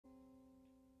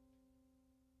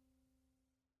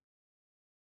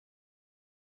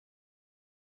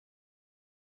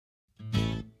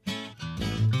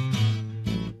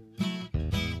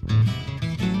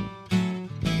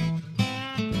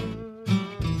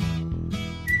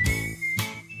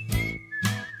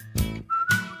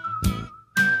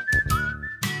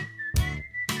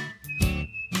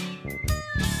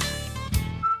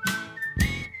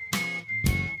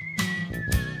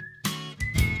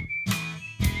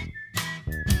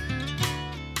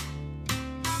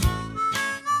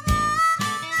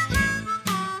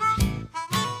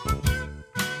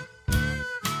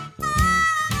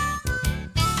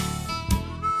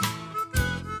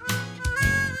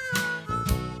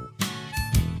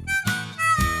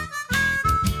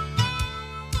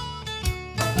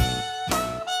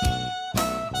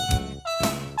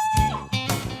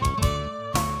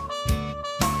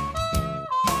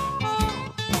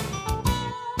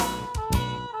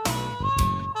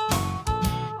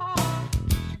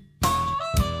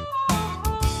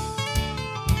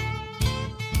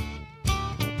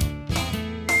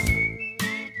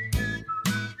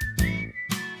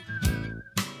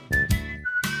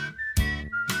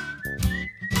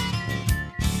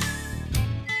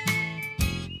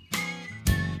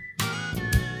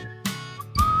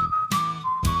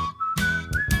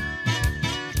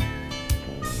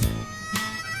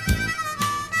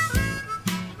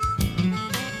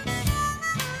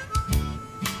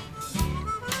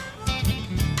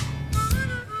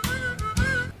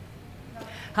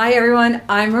Hi everyone,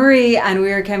 I'm Marie and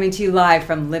we are coming to you live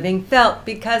from Living Felt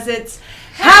because it's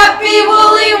Happy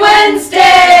Woolly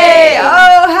Wednesday!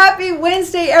 Oh, happy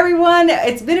Wednesday everyone.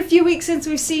 It's been a few weeks since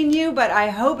we've seen you, but I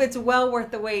hope it's well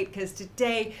worth the wait because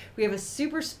today we have a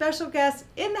super special guest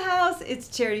in the house. It's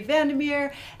Sharit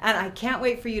Meer and I can't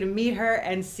wait for you to meet her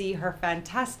and see her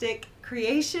fantastic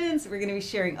creations. We're going to be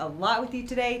sharing a lot with you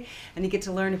today and you get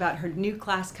to learn about her new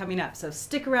class coming up. So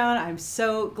stick around. I'm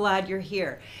so glad you're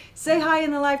here. Say hi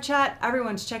in the live chat.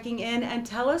 Everyone's checking in and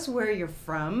tell us where you're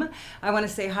from. I want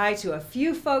to say hi to a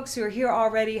few folks who are here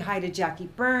already. Hi to Jackie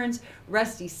Burns,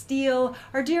 Rusty Steele,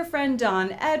 our dear friend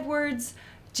Don Edwards,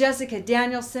 Jessica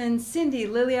Danielson, Cindy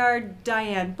Lilliard,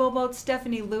 Diane Bobolt,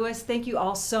 Stephanie Lewis. Thank you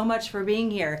all so much for being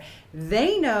here.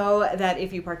 They know that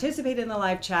if you participate in the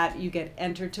live chat, you get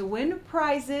entered to win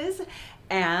prizes.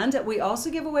 And we also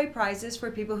give away prizes for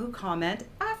people who comment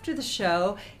after the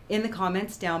show in the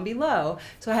comments down below.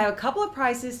 So I have a couple of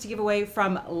prizes to give away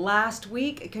from last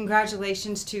week.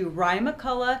 Congratulations to Ryan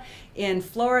McCullough in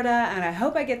Florida, and I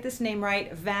hope I get this name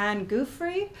right, Van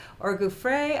Gouffre or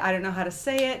Gouffre, I don't know how to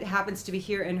say it. It happens to be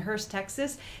here in Hurst,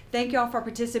 Texas. Thank you all for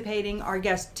participating. Our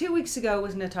guest 2 weeks ago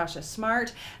was Natasha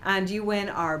Smart, and you win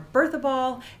our Bertha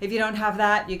Ball. If you don't have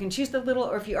that, you can choose the little,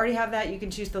 or if you already have that, you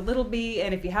can choose the little B,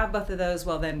 and if you have both of those,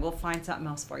 well then we'll find something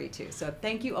else for you too. So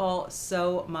thank you all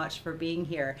so much for being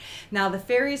here. Now the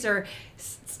fairies are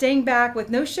staying back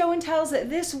with no show and tells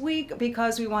this week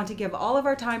because we want to give all of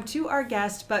our time to our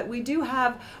guest, but we do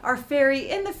have our fairy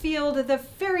in the field, the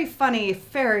very funny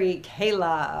fairy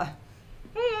Kayla.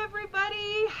 Hey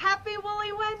everybody, happy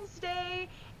Woolly Wednesday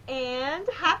and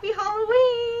happy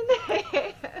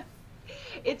Halloween.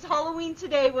 It's Halloween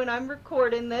today when I'm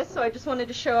recording this, so I just wanted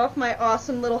to show off my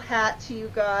awesome little hat to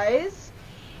you guys.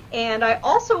 And I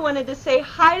also wanted to say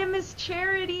hi to Miss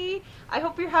Charity. I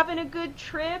hope you're having a good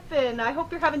trip, and I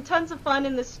hope you're having tons of fun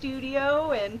in the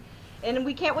studio, and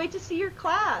we can't wait to see your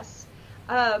class.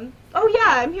 Oh yeah,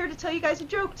 I'm here to tell you guys a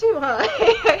joke too,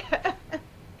 huh?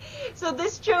 So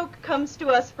this joke comes to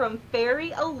us from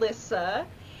Fairy Alyssa,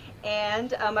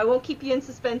 and I won't keep you in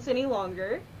suspense any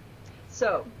longer.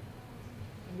 So,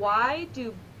 why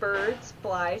do birds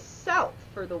fly south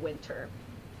for the winter?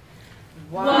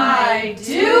 Why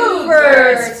do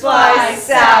birds fly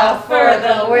south for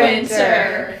the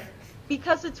winter?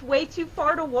 Because it's way too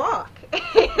far to walk.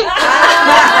 Thanks so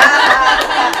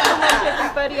much,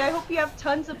 everybody. I hope you have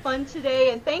tons of fun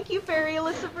today, and thank you, Fairy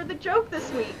Alyssa, for the joke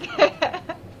this week.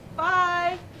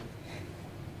 Bye.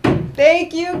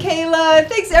 Thank you, Kayla.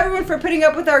 Thanks everyone for putting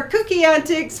up with our cookie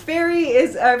antics. Fairy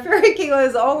Kayla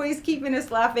is always keeping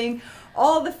us laughing.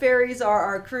 All the fairies are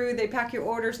our crew. They pack your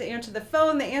orders, they answer the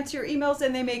phone, they answer your emails,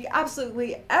 and they make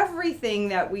absolutely everything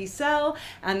that we sell,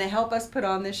 and they help us put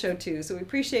on this show too. So we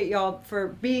appreciate y'all for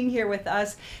being here with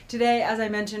us. Today, as I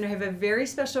mentioned, we have a very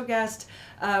special guest.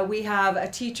 We have a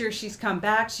teacher. She's come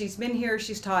back. She's been here.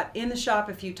 She's taught in the shop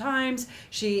a few times.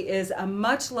 She is a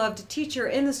much-loved teacher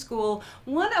in the school,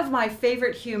 one of my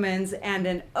favorite humans, and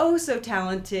an oh so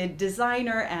talented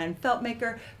designer and felt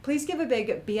maker. Please give a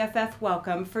big BFF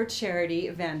welcome for Sharit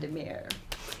Vandermeer.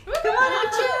 Come on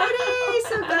in, Charity.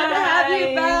 So glad to have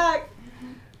you back.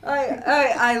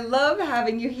 I love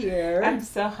having you here. I'm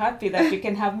so happy that you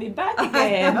can have me back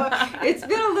again. It's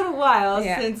been a little while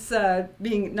since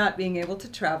not being able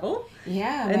to travel.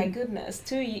 Yeah, and my goodness,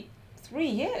 3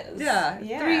 years.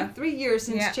 Yeah. Three years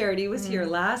since Charity was here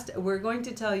last. We're going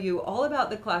to tell you all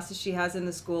about the classes she has in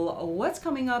the school, what's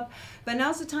coming up, but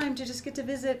now's the time to just get to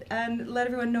visit and let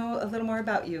everyone know a little more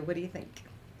about you. What do you think?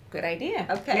 Good idea.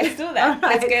 Okay. Let's do that.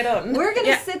 Let's get on. We're going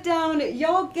to sit down.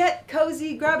 Y'all get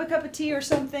cozy, grab a cup of tea or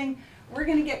something. We're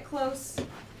going to get close.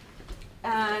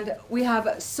 And we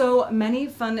have so many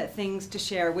fun things to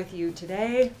share with you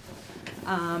today.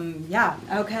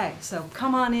 Okay. So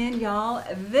come on in, y'all.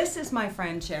 This is my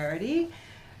friend Charity.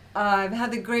 I've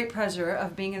had the great pleasure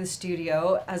of being in the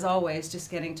studio, as always, just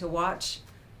getting to watch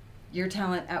your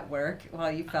talent at work while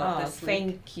you felt this week.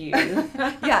 Thank you.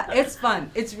 Yeah, it's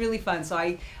fun. It's really fun.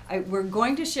 So we're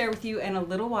going to share with you in a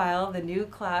little while the new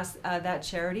class that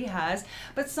Charity has.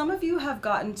 But some of you have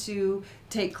gotten to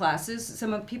take classes.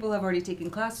 Some people have already taken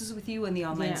classes with you in the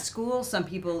online school. Some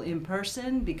people in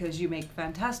person because you make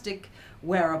fantastic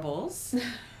wearables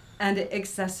and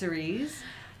accessories.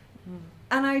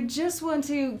 And I just want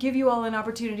to give you all an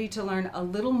opportunity to learn a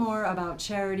little more about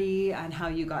Charity and how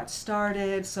you got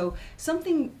started. So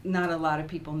something not a lot of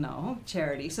people know,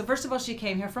 Charity. So first of all, she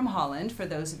came here from Holland, for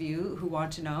those of you who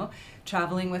want to know,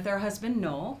 traveling with her husband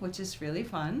Noel, which is really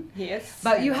fun. Yes.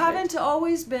 But you haven't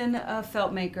always been a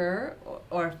felt maker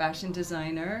or a fashion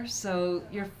designer. So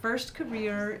your first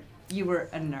career, you were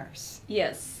a nurse.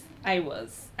 Yes. I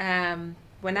was.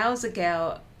 When I was a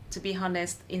girl, to be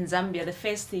honest, in Zambia,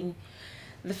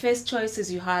 the first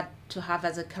choices you had to have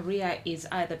as a career is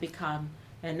either become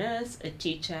a nurse, a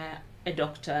teacher, a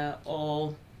doctor,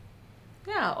 or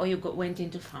you went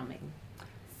into farming.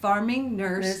 Farming,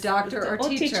 nurse, doctor, or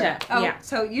teacher. Oh, yeah.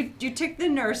 So you tick the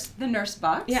nurse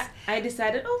box. Yeah, I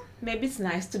decided, maybe it's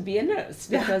nice to be a nurse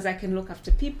because I can look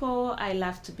after people. I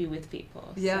love to be with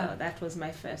people. Yeah. So that was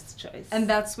my first choice. And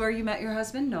that's where you met your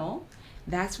husband, Noel?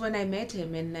 That's when I met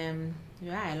him in,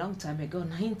 a long time ago,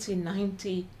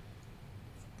 1990.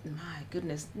 My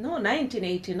goodness, no,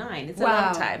 1989. It's a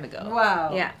long time ago.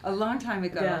 Wow. Yeah. A long time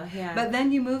ago. Yeah. But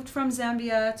then you moved from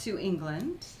Zambia to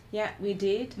England. Yeah, we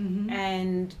did. Mm-hmm.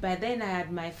 And by then I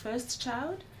had my first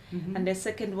child, Mm-hmm. and the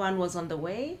second one was on the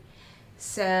way.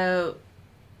 So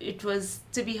it was,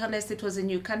 to be honest, it was a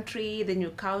new country, the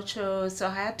new culture. So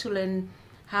I had to learn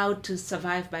how to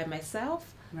survive by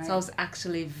myself. Right. So I was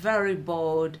actually very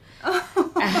bored.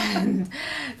 And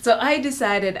so I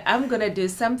decided I'm going to do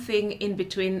something in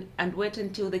between and wait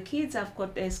until the kids have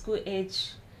got their school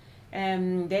age.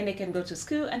 Then they can go to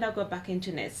school and I'll go back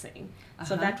into nursing.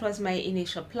 So that was my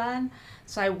initial plan.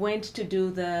 So I went to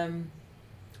do the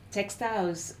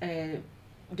textiles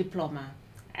diploma.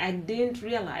 I didn't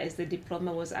realize the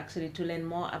diploma was actually to learn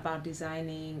more about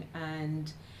designing,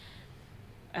 and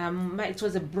it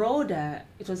was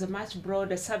a much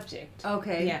broader subject.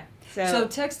 Okay. Yeah. So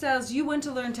textiles, you went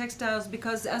to learn textiles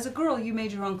because as a girl you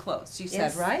made your own clothes, you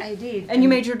Yes, said, right? I did. And you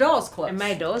made your dolls' clothes. And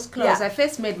my dolls' clothes. Yeah. I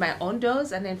first made my own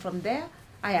dolls, and then from there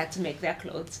I had to make their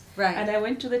clothes. Right. And I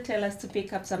went to the tailors to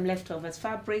pick up some leftovers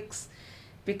fabrics,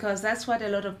 because that's what a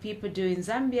lot of people do in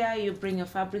Zambia. You bring your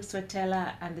fabrics to a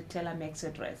tailor and the tailor makes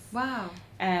your dress. Wow.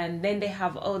 And then they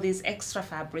have all these extra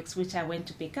fabrics which I went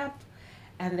to pick up,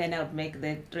 and then I would make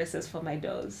the dresses for my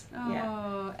dolls. Oh,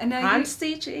 yeah. and now Hand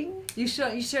stitching. you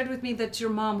shared with me that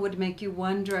your mom would make you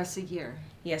one dress a year.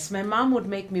 Yes, my mom would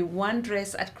make me one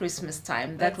dress at Christmas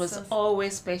time. That That's was so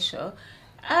always special.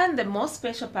 And the most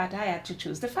special part, I had to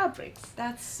choose the fabrics.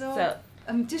 That's So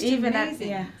just even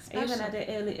amazing. even at the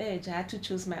early age, I had to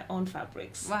choose my own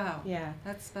fabrics. Wow. Yeah.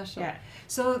 That's special. Yeah.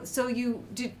 So you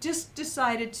just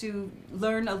decided to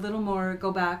learn a little more,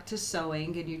 go back to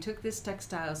sewing, and you took this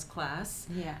textiles class.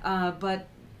 Yeah. But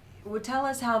tell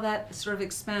us how that sort of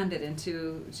expanded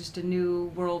into just a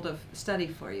new world of study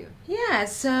for you. Yeah.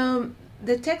 So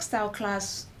the textile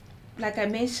class, like I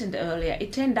mentioned earlier,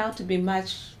 it turned out to be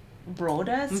much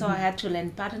broader. So I had to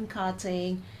learn pattern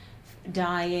cutting,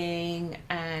 dyeing,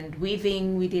 and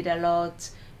weaving. We did a lot,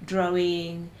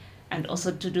 drawing, and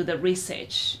also to do the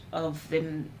research of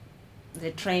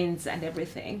the trends and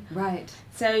everything. Right.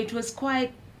 So it was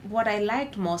quite what I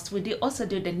liked most. We also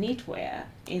did the knitwear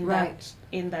in Right.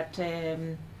 that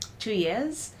 2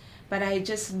 years, but I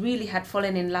just really had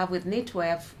fallen in love with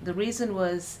knitwear. The reason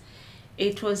was,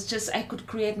 it was just I could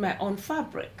create my own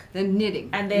fabric. The knitting.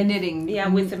 And then knitting. Yeah,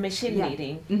 with the machine Yeah.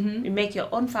 knitting. Mm-hmm. You make your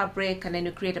own fabric, and then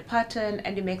you create a pattern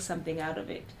and you make something out of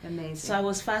it. Amazing. So I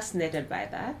was fascinated by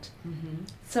that. Mm-hmm.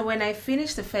 So when I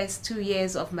finished the first 2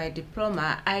 years of my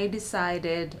diploma, I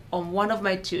decided, on one of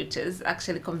my tutors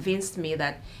actually convinced me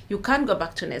that you can't go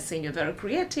back to nursing, you're very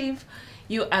creative,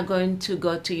 you are going to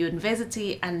go to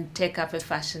university and take up a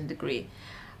fashion degree.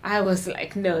 I was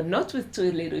like, no, not with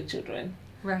 2 little children.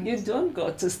 Right. You don't go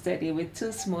to study with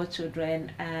 2 small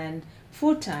children and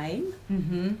full-time.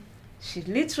 Mm-hmm. She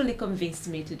literally convinced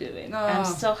me to do it. Oh. I'm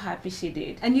so happy she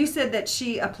did. And you said that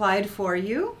she applied for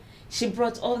you? She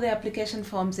brought all the application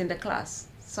forms in the class.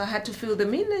 So I had to fill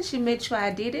them in, and she made sure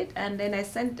I did it, and then I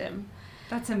sent them.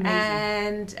 That's amazing.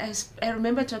 And I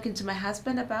remember talking to my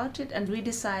husband about it, and we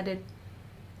decided,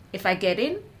 if I get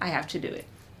in, I have to do it.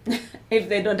 If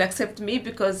they don't accept me,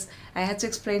 because I had to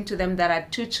explain to them that I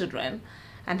had 2 children.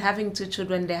 And having 2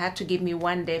 children, they had to give me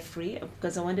 1 day free,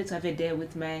 because I wanted to have a day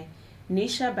with my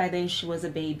Nisha. By then she was a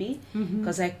baby,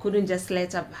 because I couldn't just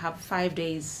let her have 5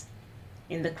 days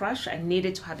in the crash. I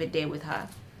needed to have a day with her.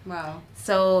 Wow.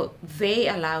 So they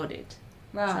allowed it.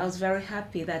 Wow. So I was very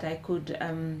happy that I could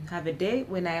have a day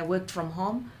when I worked from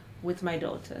home with my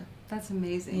daughter. That's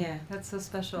amazing. Yeah. That's so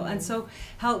special. Mm. And so,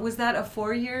 how was that a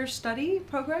 4-year study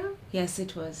program? Yes,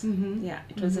 it was. Mm-hmm. Yeah,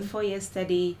 it was a 4-year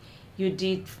study. You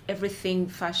did everything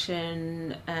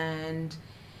fashion, and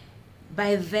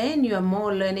by then you are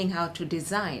more learning how to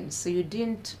design. So you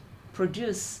didn't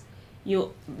produce,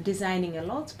 you're designing a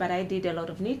lot, but I did a lot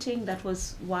of knitting. That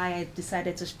was why I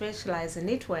decided to specialize in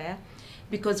knitwear,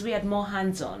 because we had more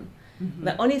hands-on.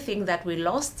 The only thing that we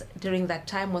lost during that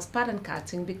time was pattern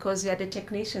cutting, because you had the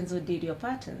technicians who did your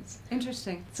patterns.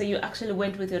 Interesting. So you actually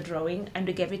went with your drawing and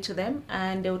you gave it to them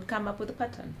and they would come up with a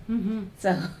pattern.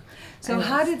 So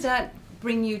how did that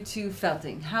bring you to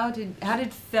felting? How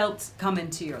did felt come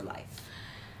into your life?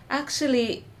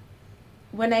 Actually,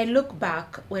 when I look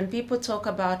back, when people talk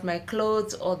about my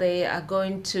clothes, or they are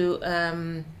going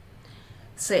to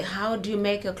say, how do you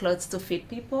make your clothes to fit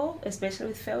people, especially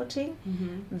with felting,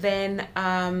 then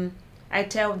I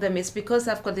tell them it's because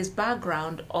I've got this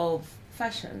background of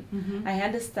fashion. I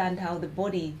understand how the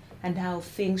body and how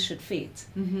things should fit.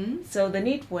 So the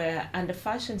knitwear and the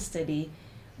fashion study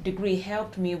degree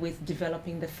helped me with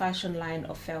developing the fashion line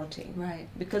of felting. Right.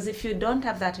 Because if you don't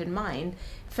have that in mind,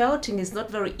 felting is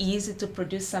not very easy to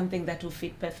produce something that will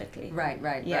fit perfectly.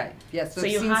 Right. Yes. So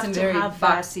you seen have some to very have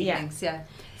boxy that. things. Yeah.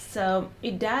 So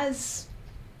it does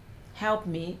help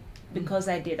me because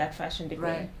I did that fashion degree.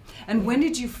 Right. And when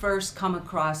did you first come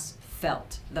across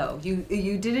felt, though?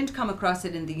 You didn't come across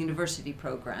it in the university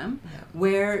program. No.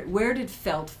 Where did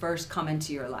felt first come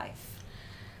into your life?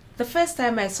 The first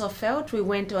time I saw felt, we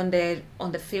went on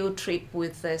the field trip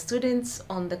with the students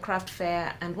on the craft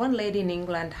fair, and one lady in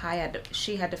England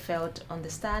she had a felt on the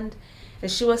stand,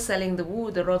 and she was selling the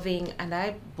wool, the roving, and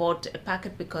I bought a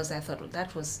packet because I thought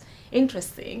that was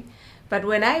interesting. But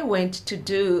when I went to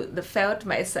do the felt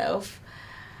myself,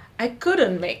 I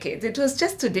couldn't make it. It was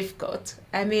just too difficult.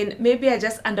 I mean, maybe I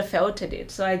just underfelted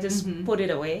it, so I just put it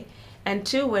away. And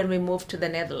two, when we moved to the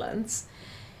Netherlands,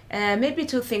 maybe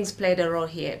two things played a role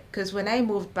here, because when I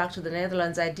moved back to the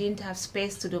Netherlands, I didn't have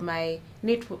space to do my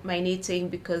knitting,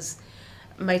 because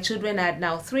my children, I had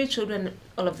now 3 children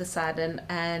all of a sudden,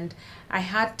 and I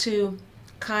had to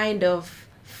kind of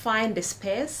find the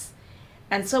space.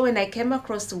 And so when I came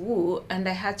across the wool and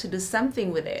I had to do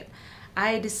something with it,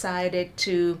 I decided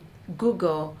to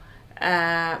Google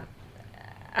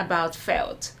about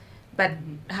felt. But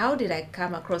how did I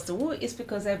come across the wool? It's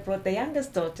because I brought the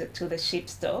youngest daughter to the sheep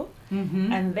store,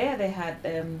 and there they had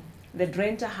the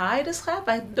Drenthe Heideschap.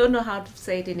 I don't know how to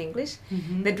say it in English.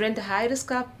 The Drenthe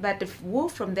Heideschap, but the wool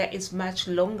from there is much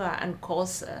longer and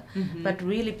coarser, but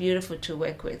really beautiful to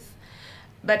work with.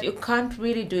 But you can't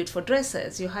really do it for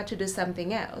dresses. You had to do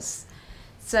something else.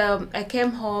 So I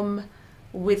came home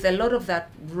with a lot of that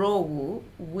raw wool,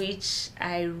 which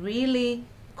I really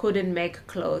couldn't make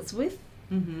clothes with.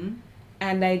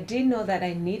 And I did know that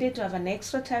I needed to have an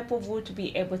extra type of wool to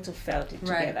be able to felt it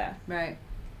together. Right.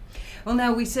 Well,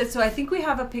 now we said, so I think we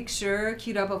have a picture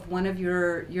queued up of one of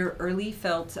your early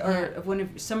felt, or of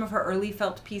some of her early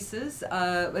felt pieces.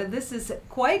 This is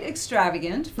quite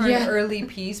extravagant for an early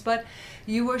piece, but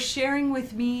you were sharing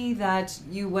with me that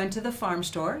you went to the farm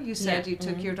store. You said you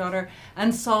took your daughter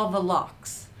and saw the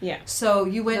locks. Yeah. So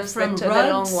you went from rugs the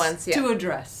long ones, to a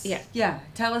dress. Yeah. Yeah.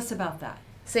 Tell us about that.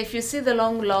 So if you see the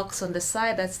long locks on the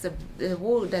side, that's the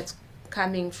wool that's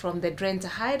coming from the Drenthe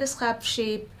Heideschap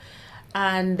sheep,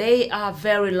 and they are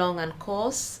very long and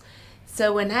coarse.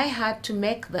 So when I had to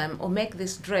make them, or make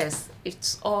this dress,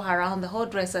 it's all around, the whole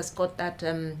dress has got that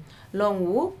long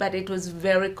wool, but it was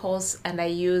very coarse, and I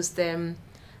used the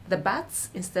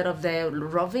bats instead of the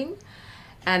roving.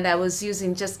 And I was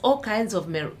using just all kinds of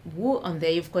wool on there.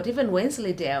 You've got even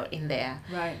Wensleydale in there.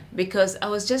 Right. Because I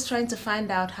was just trying to find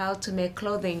out how to make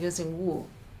clothing using wool.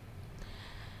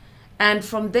 And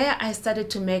from there, I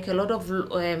started to make a lot of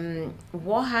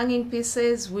wall hanging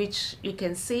pieces, which you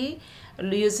can see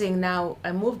using now.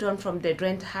 I moved on from the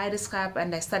Drenthe Heideschap,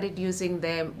 and I started using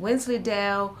the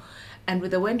Wensleydale. And with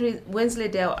the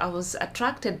Wensleydale, I was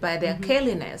attracted by their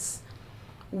curliness,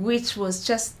 which was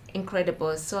just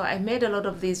incredible. So I made a lot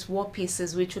of these wall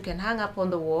pieces which you can hang up on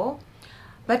the wall,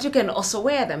 but you can also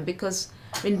wear them, because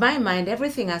in my mind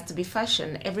everything has to be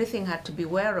fashion, everything had to be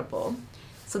wearable.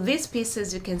 So these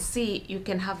pieces, you can see, you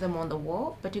can have them on the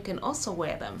wall, but you can also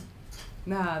wear them.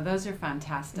 No, those are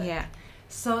fantastic. Yeah.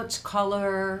 Such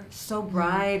color, so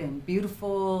bright and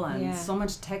beautiful, and so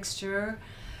much texture.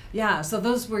 Yeah, so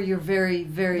those were your very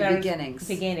beginnings.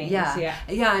 Yeah,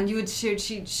 and you had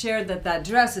she shared that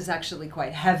dress is actually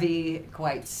quite heavy,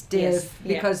 quite stiff,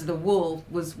 because the wool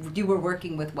was, you were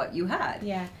working with what you had.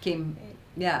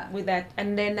 With that.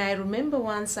 And then I remember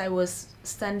once I was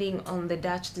standing on the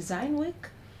Dutch Design Week,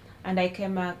 and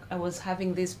I was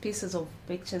having these pieces of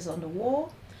pictures on the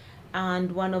wall,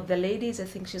 and one of the ladies, I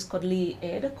think she's called Li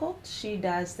Edelkoort, she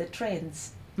does the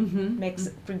trends.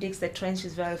 Predicts the trend.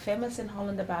 She's very famous in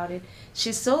Holland about it.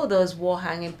 She saw those wall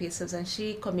hanging pieces, and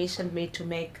she commissioned me to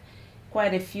make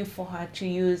quite a few for her to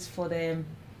use for the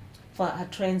for her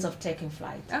trends of taking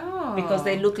flight. Oh. Because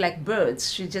they look like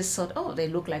birds. She just thought, oh, they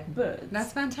look like birds.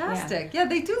 That's fantastic. Yeah,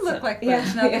 they do look like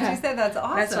birds. Now that you said, that's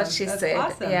awesome. That's what she said.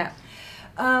 Awesome. Yeah.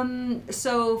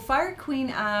 So Fire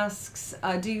Queen asks,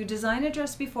 do you design a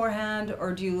dress beforehand,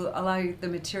 or do you allow the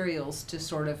materials to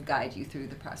sort of guide you through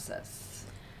the process?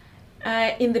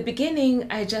 In the beginning,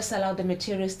 I just allowed the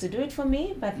materials to do it for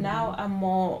me, but now I'm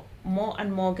more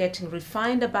and more getting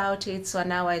refined about it. So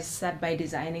now I start by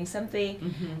designing something,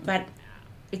 but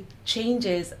it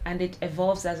changes and it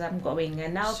evolves as I'm going.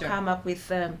 And now come up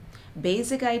with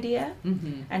basic idea,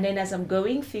 and then as I'm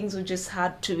going, things will just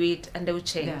add to it and they will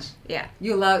change. Yeah.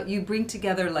 You bring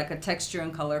together like a texture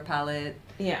and color palette.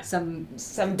 Yeah. Some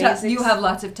basics. You have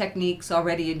lots of techniques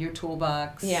already in your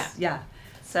toolbox. Yeah. Yeah.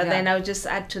 So then I'll just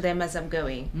add to them as I'm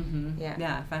going.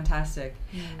 Yeah, fantastic.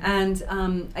 And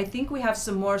I think we have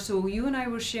some more. So you and I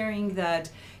were sharing that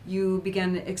you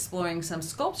began exploring some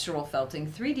sculptural felting,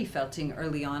 3D felting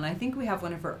early on. I think we have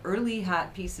one of our early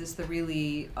hat pieces, the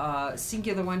really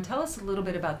singular one. Tell us a little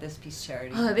bit about this piece,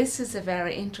 Charity. Oh, this is a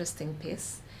very interesting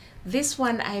piece. This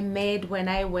one I made when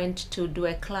I went to do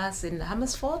a class in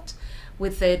Amersfoort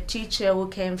with a teacher who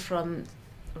came from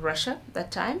Russia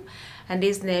that time, and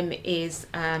his name is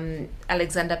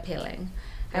Alexander Peling.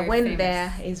 I went there.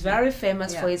 He's very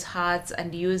famous for his hats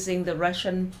and using the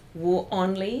Russian wool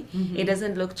only. He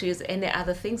doesn't look to use any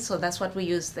other things, so that's what we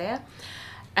use there.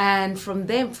 And from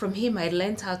him, I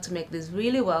learned how to make these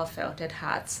really well felted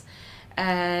hats,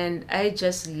 and I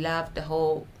just loved the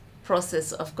whole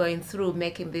process of going through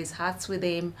making these hats with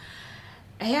him.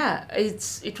 Yeah,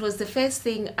 it was the first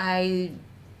thing I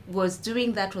was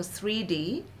doing that was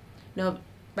 3D. No,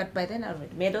 but by then I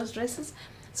already made those dresses.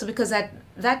 So because at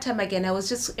that time again, I was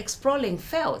just exploring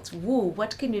felt, wool,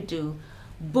 what can you do?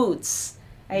 Boots.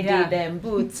 I did them,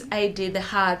 boots. I did the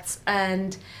hats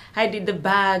and I did the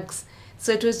bags.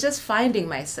 So it was just finding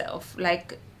myself.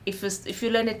 Like if you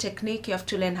learn a technique, you have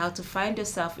to learn how to find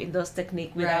yourself in those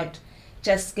techniques without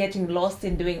just getting lost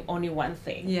in doing only one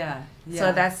thing. Yeah.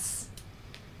 So that's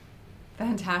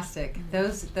fantastic.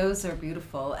 Those are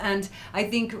beautiful, and I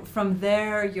think from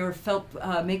there your felt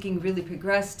making really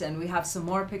progressed, and we have some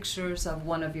more pictures of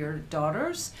one of your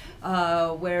daughters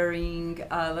wearing.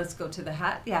 Let's go to the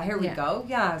hat. Yeah, here we go.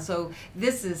 Yeah, so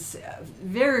this is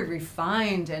very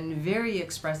refined and very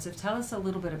expressive. Tell us a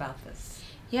little bit about this.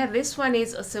 Yeah, this one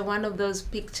is also one of those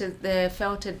pictures. The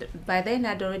felted. By then,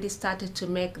 I'd already started to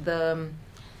make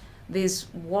these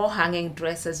wall hanging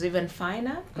dresses even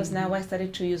finer, because now I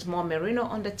started to use more merino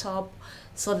on the top,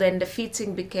 so then the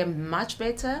fitting became much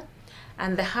better.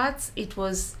 And the hats,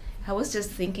 I was just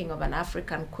thinking of an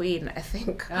African queen, I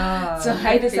think. So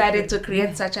I decided to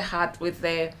create such a hat with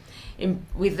it.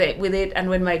 And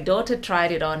when my daughter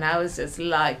tried it on, I was just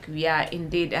like, yeah,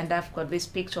 indeed. And I've got this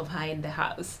picture of her in the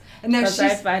house. And now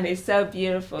I find it so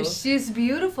beautiful. She's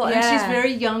beautiful, and she's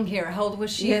very young here. How old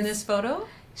was she in this photo?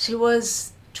 She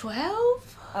was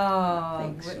 12? I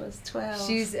think she was 12.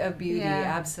 She's a beauty,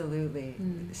 absolutely.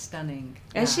 Stunning.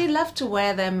 And she loved to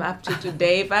wear them up to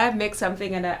today. If I make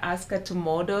something and I ask her to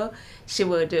model, she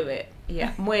will do it.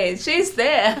 Yeah, Mwe, she's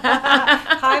there.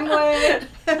 Hi, Mwe.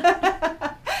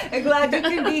 I'm glad you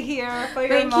can be here for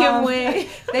your mom. Thank you, Mwe.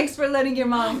 Thanks for letting your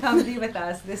mom come be with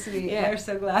us this week. We're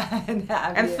so glad to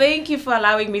have you. And thank you for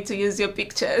allowing me to use your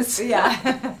pictures.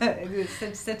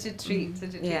 It's such a treat.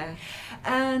 Yeah.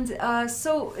 And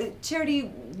so, Charity,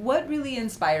 what really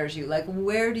inspires you? Like,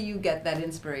 where do you get that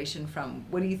inspiration from?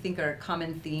 What do you think are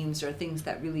common themes or things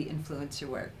that really influence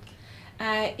your work?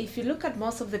 If you look at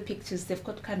most of the pictures, they've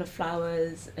got kind of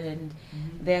flowers, and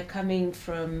they're coming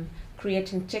from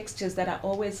creating textures that are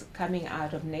always coming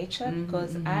out of nature,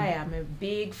 because I am a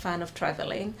big fan of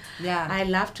traveling. Yeah. I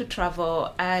love to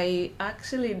travel. I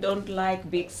actually don't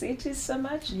like big cities so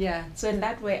much. Yeah. So in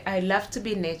that way, I love to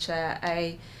be in nature.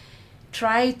 I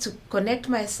try to connect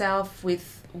myself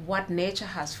with what nature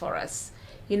has for us.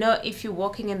 You know, if you're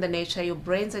walking in the nature, your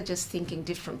brains are just thinking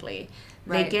differently.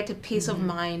 They get a peace of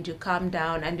mind, you calm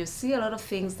down, and you see a lot of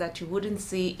things that you wouldn't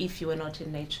see if you were not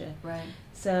in nature. Right.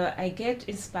 So I get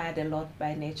inspired a lot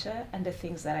by nature and the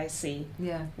things that I see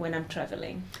when I'm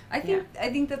traveling. I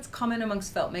think that's common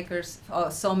amongst felt makers.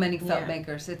 So many felt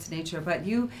makers. It's nature, but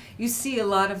you see a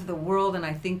lot of the world, and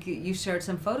I think you shared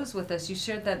some photos with us. You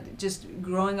shared that just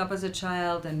growing up as a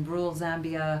child in rural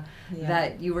Zambia,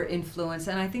 that you were influenced,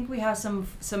 and I think we have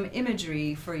some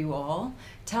imagery for you all.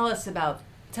 Tell us about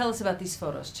these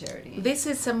photos, Charity. This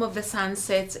is some of the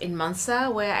sunsets in Mansa,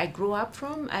 where I grew up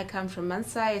from. I come from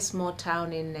Mansa, a small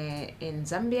town in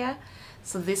Zambia.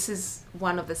 So this is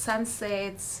one of the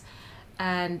sunsets.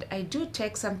 and I do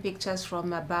take some pictures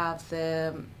from above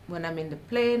when I'm in the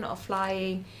plane or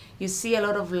flying. You see a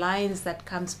lot of lines that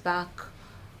comes back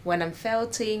when I'm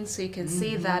felting, so you can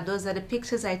see that those are the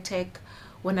pictures I take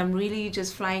when I'm really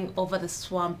just flying over the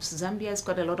swamps. Zambia's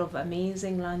got a lot of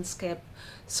amazing landscape,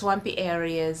 swampy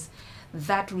areas.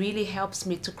 That really helps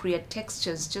me to create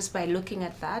textures just by looking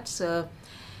at that. So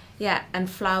yeah, and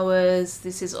flowers.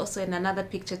 This is also in another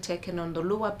picture taken on the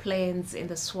lower plains in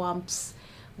the swamps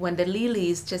when the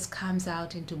lilies just comes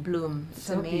out into bloom. It's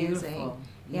so amazing. Beautiful.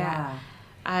 Yeah.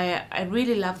 I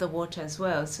really love the water as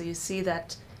well. So you see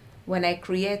that when I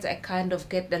create, I kind of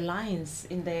get the lines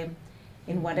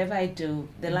in whatever I do.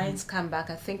 The lines come back.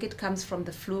 I think it comes from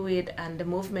the fluid and the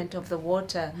movement of the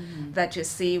water that you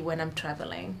see when I'm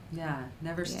traveling. Yeah,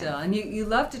 never still. And you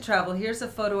love to travel. Here's a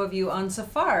photo of you on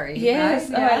safari. Yes,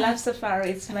 right? I love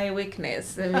safari. It's my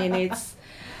weakness.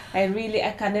 I mean,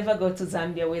 I can never go to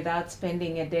Zambia without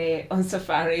spending a day on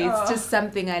safari. It's just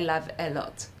something I love a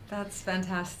lot. That's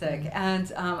fantastic.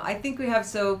 And I think we have,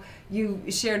 so you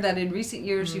shared that in recent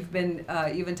years you've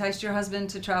enticed your husband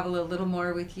to travel a little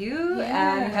more with you.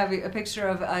 And you have a picture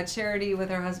of Charity with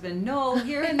her husband Noel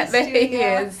here in the studio.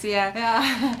 Yes,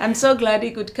 yeah. I'm so glad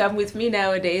he could come with me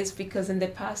nowadays, because in the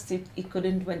past he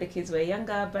couldn't when the kids were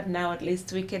younger, but now at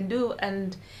least we can do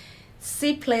and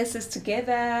see places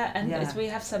together, and we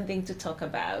have something to talk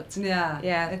about.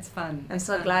 Yeah, it's fun. I'm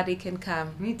so glad he can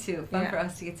come. Me too. Fun for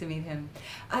us to get to meet him.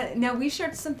 Now, we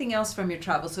shared something else from your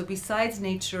travel. So besides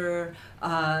nature,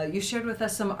 you shared with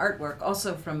us some artwork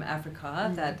also from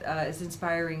Africa that is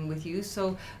inspiring with you.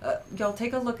 So y'all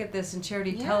take a look at this, and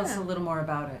Charity, tell us a little more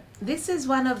about it. This is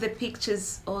one of the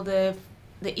pictures or the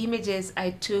images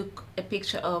I took a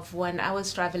picture of when I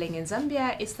was traveling in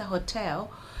Zambia. It's the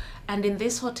hotel. And in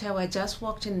this hotel, I just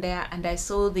walked in there and I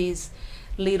saw these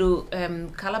little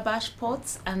calabash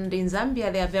pots. And in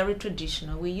Zambia, they are very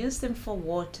traditional. We use them for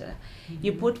water.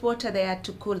 You put water there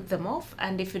to cool them off.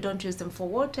 And if you don't use them for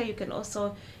water, you can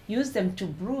also use them to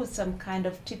brew some kind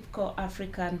of typical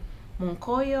African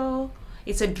munkoyo.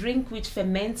 It's a drink which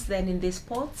ferments then in these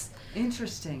pots.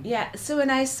 Interesting. Yeah. So when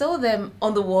I saw them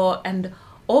on the wall and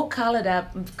all colored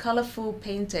up, colorful,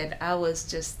 painted, I was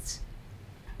just...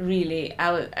 really,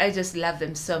 I just love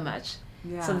them so much.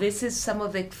 Yeah. So this is some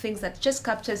of the things that just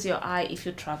captures your eye if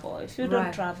you travel. If you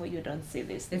don't travel, you don't see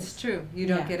these things. It's true. You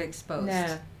don't get exposed.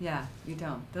 No. Yeah, you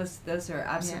don't. Those are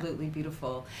absolutely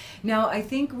beautiful. Now, I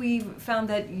think we've found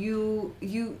that you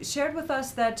shared with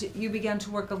us that you began to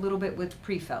work a little bit with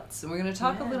pre-felts. And we're going to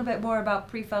talk a little bit more about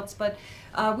pre-felts, but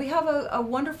we have a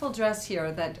wonderful dress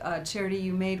here that, Charity,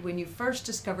 you made when you first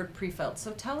discovered pre-felt. So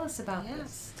tell us about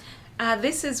this.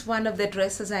 This is one of the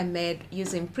dresses I made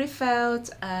using pre-felt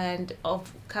and of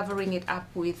covering it up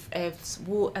with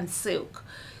wool and silk.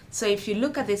 So if you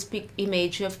look at this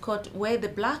image, you have got where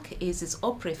the black is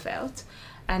all pre-felt,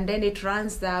 and then it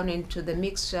runs down into the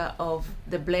mixture of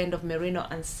the blend of merino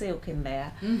and silk in there.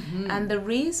 And the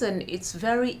reason it's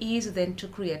very easy then to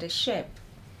create a shape.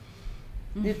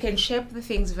 You can shape the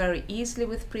things very easily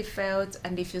with pre-felt,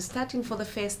 and if you're starting for the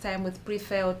first time with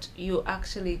pre-felt, you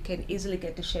actually can easily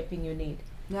get the shaping you need.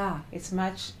 Yeah. It's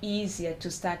much easier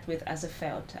to start with as a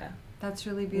felter. That's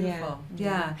really beautiful.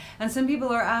 Yeah. And some people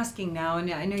are asking now, and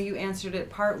I know you answered it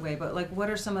part way, but like, what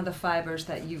are some of the fibers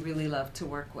that you really love to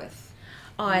work with?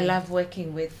 Oh, I love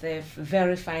working with the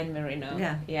very fine merino.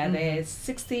 Yeah, the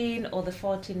 16 or the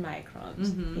 14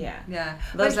 microns. Yeah.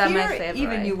 Those are my favorite.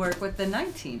 Even you work with the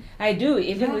 19. I do.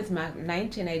 Even with my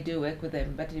 19, I do work with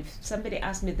them. But if somebody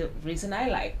asks me the reason I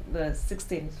like the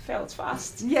 16, it felts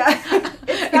fast. Yeah.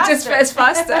 It just felts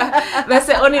faster. That's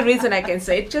the only reason I can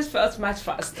say it. Just felts much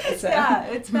faster. So. Yeah,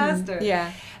 it's faster.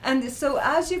 Yeah. And so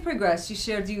as you progressed, you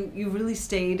shared you really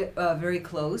stayed very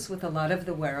close with a lot of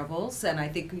the wearables, and I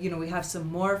think we have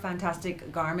some more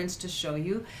fantastic garments to show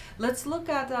you. Let's look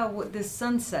at this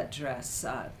sunset dress.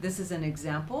 This is an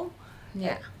example.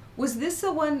 Yeah. Was this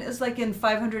the one is like in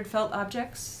 500 felt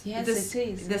objects? Yes, it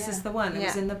is. This is the one.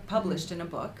 It was published in a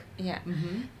book. Yeah.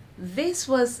 This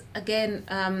was again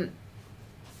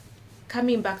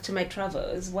coming back to my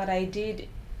travels. What I did,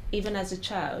 even as a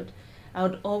child, I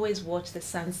would always watch the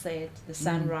sunset, the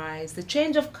sunrise, the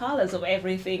change of colors of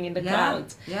everything in the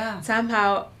clouds. Yeah.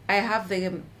 Somehow I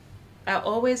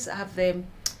always have the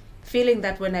feeling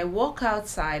that when I walk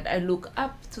outside, I look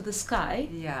up to the sky.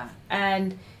 Yeah.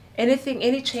 And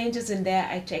any changes in there,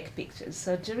 I take pictures.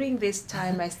 So during this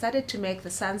time, I started to make the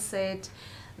sunset,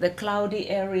 the cloudy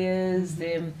areas,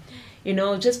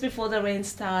 just before the rain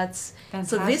starts.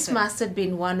 Fantastic. So this must have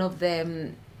been one of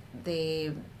them,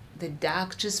 the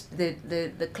dark, just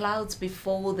the clouds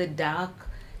before the dark,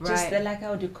 just the, like,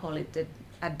 how do you call it,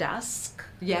 a dusk.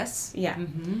 Yes. Yeah.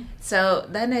 Mm-hmm. So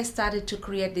then I started to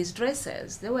create these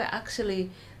dresses. They were actually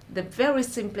the very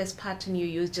simplest pattern you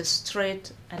use, just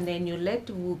straight, and then you let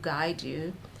the wool guide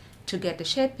you to get the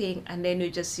shaping, and then you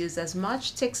just use as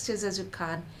much textures as you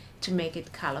can to make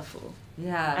it colorful.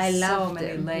 Yeah, I love so many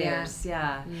them. layers.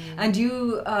 Yeah. And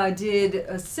you did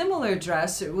a similar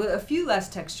dress with a few less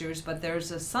textures, but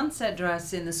there's a sunset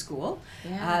dress in the school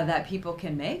that people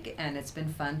can make, and it's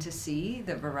been fun to see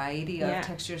the variety of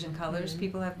textures and colors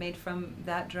people have made from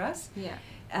that dress. Yeah.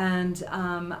 And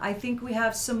I think we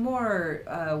have some more,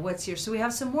 what's here? So we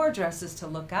have some more dresses to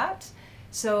look at.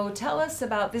 So tell us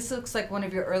about, this looks like one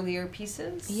of your earlier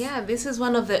pieces. Yeah, this is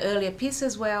one of the earlier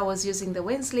pieces where I was using the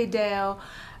Wensleydale,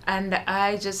 and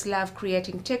I just love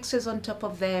creating textures on top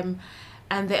of them.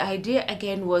 And the idea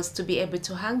again was to be able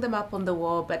to hang them up on the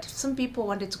wall, but if some people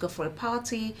wanted to go for a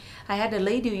party, I had a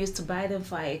lady who used to buy them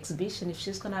for our exhibition. If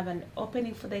she's going to have an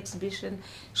opening for the exhibition,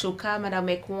 she'll come and I'll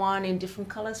make one in different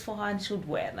colors for her and she would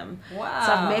wear them. Wow.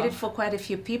 So I've made it for quite a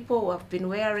few people who have been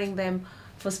wearing them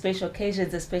for special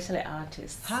occasions, especially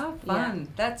artists. How fun. Yeah.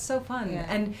 That's so fun. Yeah.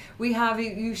 And we have,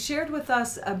 you shared with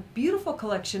us a beautiful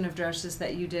collection of dresses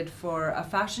that you did for a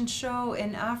fashion show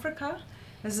in Africa.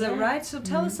 Is that right? So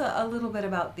tell us a little bit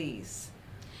about these.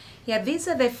 Yeah, these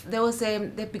are there was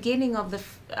the beginning of the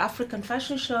African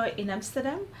fashion show in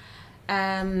Amsterdam.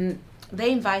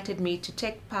 They invited me to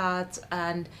take part,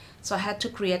 and so I had to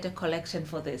create a collection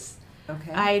for this.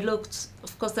 Okay. I looked,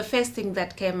 of course, the first thing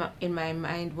that came up in my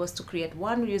mind was to create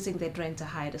one using the Drenthe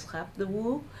Heideschap, the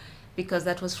wool, because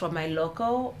that was from my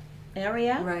local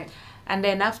area. Right. And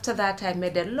then after that, I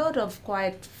made a lot of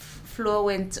quite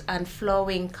fluent and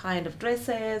flowing kind of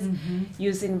dresses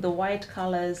using the white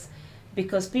colors,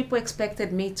 because people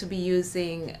expected me to be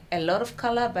using a lot of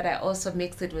color, but I also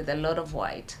mixed it with a lot of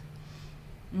white.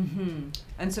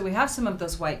 And so we have some of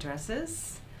those white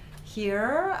dresses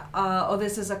here. Oh,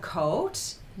 this is a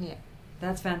coat. Yeah.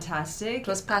 That's fantastic. It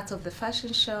was part of the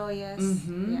fashion show, yes.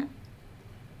 Yeah.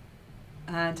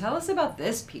 And tell us about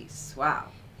this piece. Wow.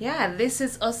 Yeah, this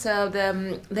is also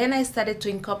then I started to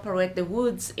incorporate the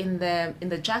woods in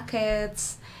the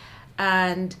jackets,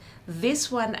 and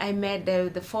this one I made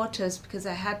the photos because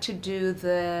I had to do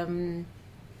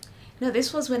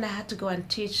this was when I had to go and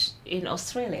teach in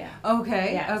Australia.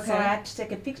 Okay. Yeah, Okay. so I had to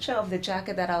take a picture of the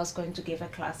jacket that I was going to give a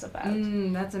class about.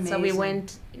 That's amazing. So we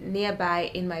went nearby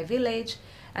in my village,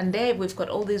 and there we've got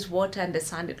all this water and the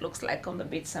sand. It looks like on the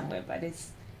beach somewhere, but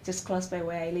it's just close by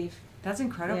where I live. That's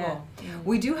incredible. Yeah.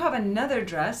 We do have another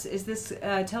dress. Is this?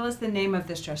 Tell us the name of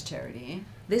this dress, Charity.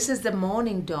 This is the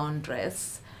Morning Dawn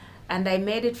dress, and I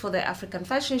made it for the African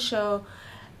fashion show,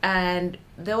 and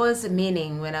there was a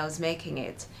meaning when I was making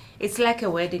it. It's like a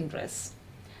wedding dress,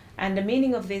 and the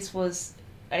meaning of this was,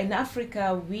 in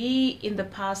Africa, we in the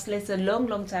past, let's say a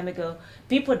long time ago,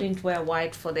 people didn't wear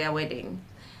white for their wedding.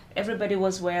 Everybody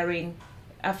was wearing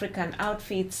African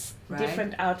outfits,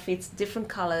 different outfits, different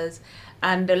colors,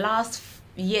 and the last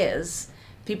years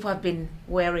people have been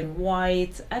wearing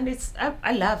white, and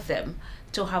I love them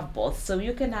to have both. So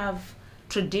you can have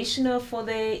traditional for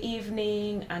the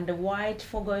evening and the white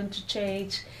for going to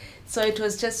church. So it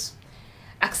was just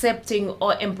accepting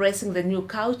or embracing the new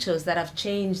cultures that have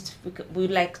changed. We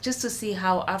like just to see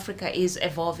how Africa is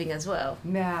evolving as well.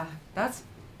 Yeah, that's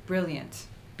brilliant.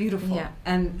 Beautiful.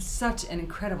 And such an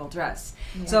incredible dress.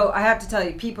 So I have to tell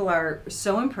you, people are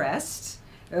so impressed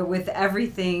with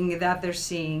everything that they're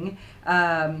seeing.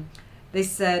 They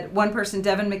said, one person,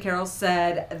 Devin McCarroll,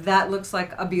 said, that looks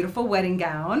like a beautiful wedding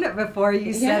gown before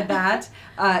you said that.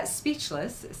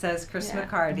 Speechless, says Chris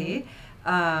McCarty.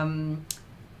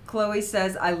 Chloe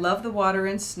says, I love the water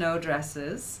and snow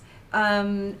dresses.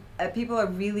 People are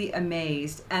really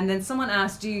amazed. And then someone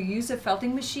asked, do you use a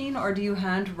felting machine or do you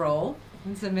hand roll?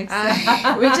 It's a mix.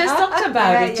 We just talked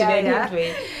about it today, didn't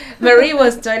we? Marie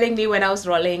was telling me when I was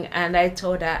rolling, and I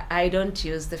told her I don't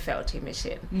use the felting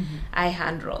machine. I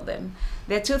hand roll them.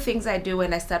 There are two things I do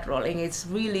when I start rolling.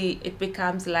 It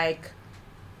becomes like,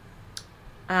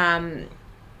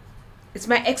 it's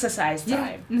my exercise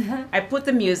time. I put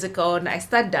the music on, I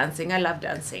start dancing. I love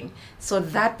dancing. So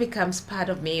that becomes part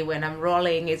of me when I'm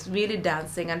rolling. It's really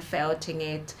dancing and felting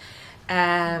it.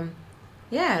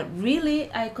 Really,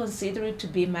 I consider it to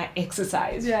be my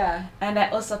exercise. Yeah. And I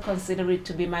also consider it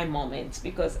to be my moment,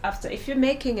 because if you're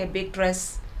making a big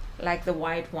dress like the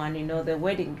white one, the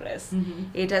wedding dress,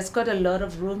 it has got a lot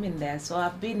of room in there. So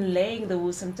I've been laying the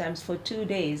wool sometimes for 2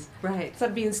 days. Right. So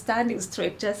I've been standing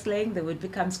straight, just laying the wool. It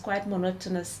becomes quite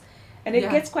monotonous, and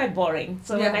it gets quite boring.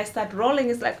 So when I start rolling,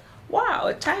 it's like,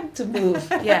 wow, time to move.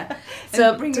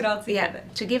 So bring it all together.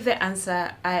 To give the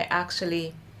answer, I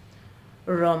actually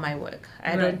roll my work. I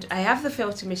Right. don't. I have the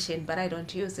felting machine, but I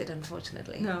don't use it,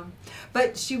 unfortunately. No,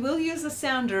 but she will use a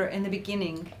sander in the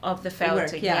beginning Of the work.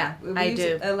 felting, yeah, we I use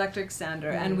do. electric sander,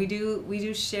 and we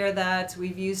do share that.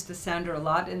 We've used the sander a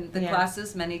lot in the Yeah.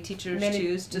 classes. Many teachers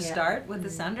choose to yeah. start with the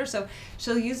sander, so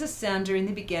she'll use a sander in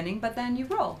the beginning, but then you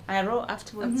roll. I roll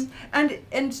afterwards.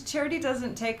 And Charity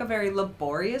doesn't take a very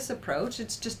laborious approach.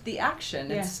 It's just the action.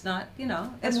 Yeah. It's not, you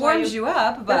know, That's it why warms you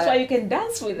up, but That's why you can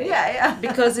dance with it. yeah.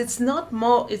 Because it's not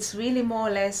more, it's really more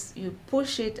or less you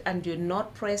push it and you're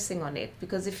not pressing on it.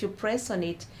 Because if you press on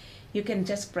it, you can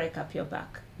just break up your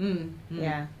back. Yeah. And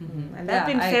Yeah, I've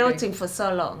been I agree. felting for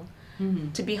so long.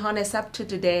 To be honest, up to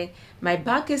today, my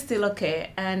back is still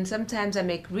okay. And sometimes I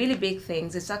make really big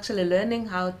things. It's actually learning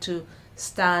how to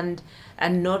stand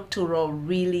and not to roll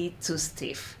really too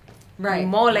stiff. Right. You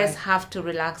more or less right. have to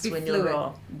relax Be when fluid. you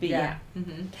roll. Yeah.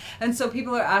 And so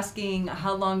people are asking,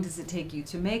 how long does it take you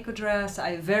to make a dress?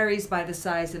 It varies by the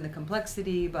size and the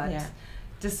complexity, but Yeah.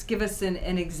 just give us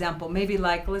an example. Maybe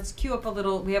like, let's cue up a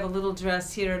little, we have a little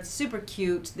dress here. It's super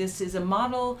cute. This is a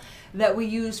model that we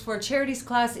use for a charities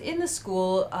class in the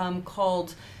school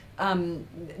called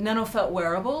Nuno felt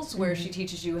Wearables, where she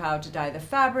teaches you how to dye the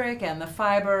fabric and the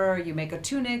fiber. You make a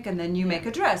tunic and then you make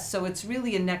a dress. So it's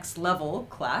really a next level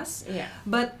class. Yeah.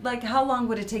 But like, how long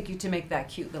would it take you to make that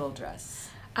cute little dress?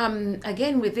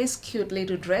 Again, with this cute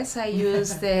little dress, I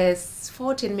use this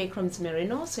 14 microns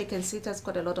merino, so you can see it has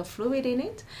got a lot of fluid in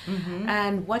it.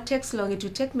 And what takes long, it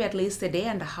will take me at least a day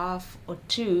and a half or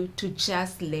two to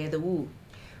just lay the wool.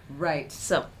 Right.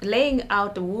 So laying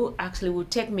out the wool actually will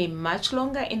take me much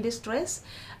longer in this dress,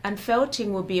 and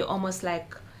felting will be almost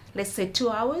like, let's say 2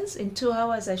 hours. In 2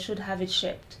 hours, I should have it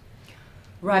shaped.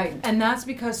 Right, and that's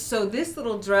because this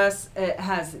little dress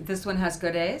this one has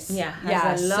godets. Yeah,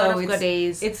 has a lot of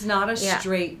godets. It's not a Yeah.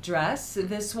 straight dress.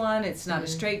 This one, it's not a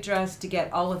straight dress. To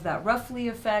get all of that ruffly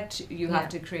effect, you have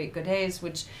to create godets,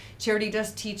 which Charity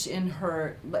does teach in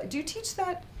her. Do you teach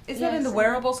that? Is that in the Yes.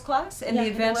 wearables class? In Yeah, the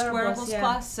in the advanced wearables, wearables yeah.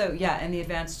 class? So yeah, in the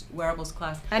advanced wearables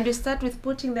class. And you start with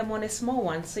putting them on a small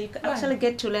one, so you can Right. actually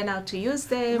get to learn how to use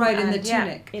them. Right, in the and, yeah,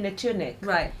 tunic. in a tunic.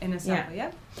 Right, in a sample,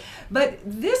 yeah. But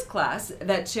this class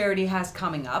that Charity has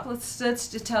coming up, let's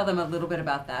just tell them a little bit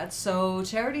about that. So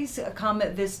Charity's come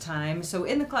at this time. So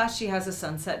in the class she has a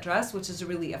sunset dress, which is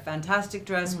really a fantastic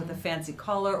dress with a fancy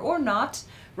collar or not,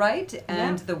 right?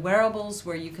 And the wearables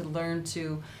where you can learn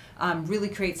to really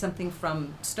create something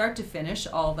from start to finish,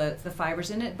 all the fibers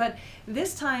in it. But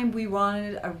this time we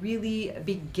wanted a really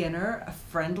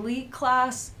beginner-friendly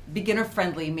class.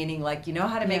 Beginner-friendly, meaning like you know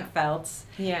how to make felts.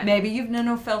 Yeah. Maybe you've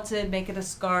Nuno felted, make it a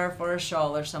scarf or a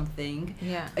shawl or something.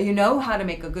 Yeah. You know how to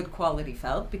make a good quality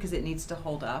felt because it needs to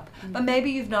hold up. But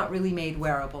maybe you've not really made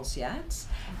wearables yet.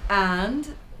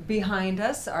 And behind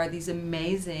us are these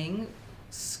amazing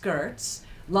skirts,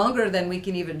 longer than we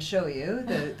can even show you,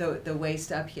 the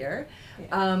waist up here.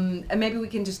 And maybe we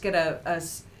can just get a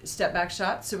step back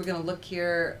shot. So we're going to look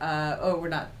here. We're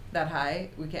not that high.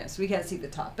 We can't see the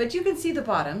top, but you can see the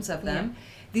bottoms of them.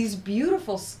 These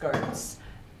beautiful skirts.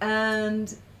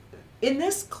 And in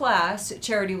this class,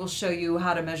 Charity will show you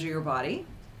how to measure your body.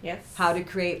 Yes. How to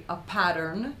create a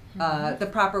pattern, the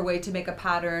proper way to make a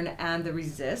pattern and the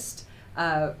resist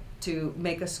to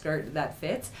make a skirt that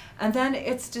fits. And then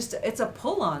it's a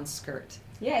pull-on skirt.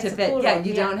 Yeah, to it's a fit. pull-on, Yeah,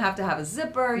 you yeah. don't have to have a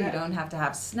zipper, No. you don't have to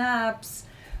have snaps.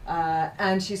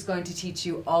 And she's going to teach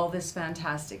you all this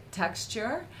fantastic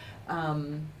texture.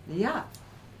 Yeah.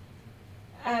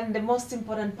 And the most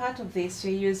important part of this,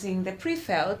 you're using the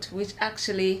pre-felt, which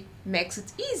actually makes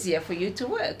it easier for you to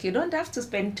work. You don't have to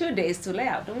spend 2 days to lay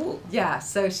out the wool. Yeah,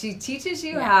 so she teaches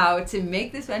you how to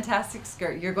make this fantastic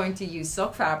skirt. You're going to use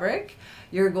silk fabric,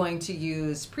 you're going to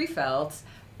use pre-felt,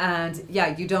 and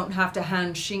yeah, you don't have to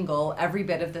hand shingle every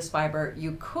bit of this fiber.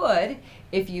 You could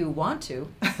if you want to,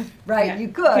 right? Yeah. You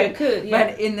could. You could,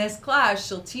 yeah. But in this class,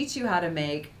 she'll teach you how to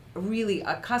make really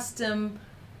a custom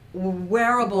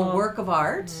wearable work of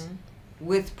art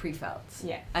with pre-felt.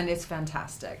 Yeah. And it's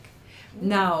fantastic.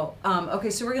 Now, okay,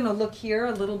 so we're going to look here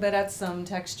a little bit at some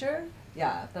texture.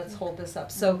 Yeah, let's hold this up.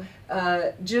 So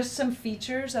just some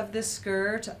features of this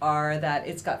skirt are that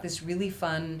it's got this really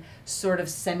fun sort of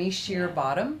semi-sheer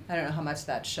bottom. I don't know how much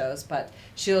that shows, but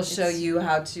she'll show you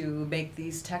how to make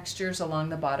these textures along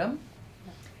the bottom.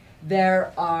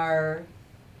 There are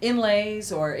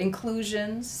inlays or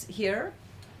inclusions here.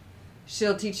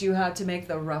 She'll teach you how to make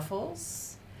the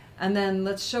ruffles. And then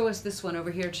let's show us this one over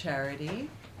here, Charity.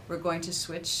 We're going to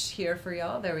switch here for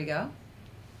y'all. There we go.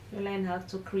 You learn how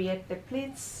to create the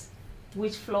pleats,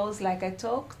 which flows like I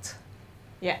talked.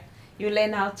 Yeah. You're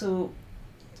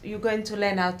going to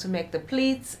learn how to make the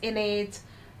pleats in it,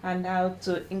 and how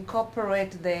to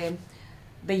incorporate the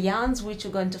yarns which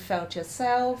you're going to felt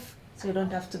yourself, so you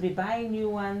don't have to be buying new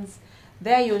ones.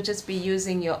 There you'll just be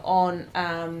using your own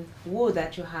wool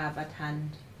that you have at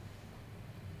hand.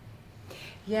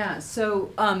 Yeah,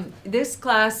 so this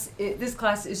class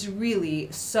is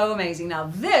really so amazing.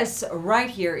 Now this right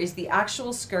here is the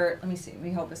actual skirt. Let me see, let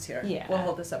me hold this here. Yeah. We'll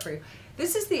hold this up for you.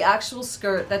 This is the actual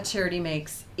skirt that Charity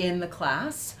makes in the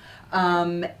class.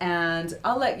 And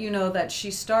I'll let you know that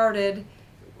she started,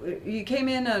 you came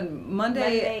in on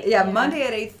Monday Monday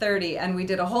at 8:30, and we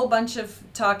did a whole bunch of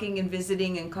talking and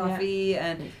visiting and coffee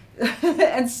and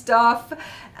and stuff.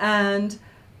 And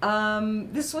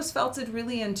this was felted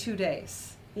really in 2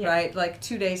 days, right? Like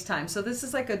 2 days time. So this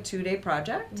is like a 2-day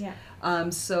project. Yeah.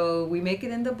 So we make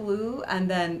it in the blue, and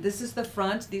then this is the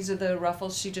front. These are the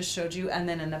ruffles she just showed you. And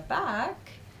then in the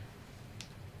back,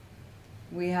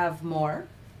 we have more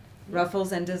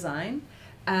ruffles and design.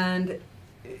 And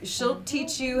she'll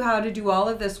teach you how to do all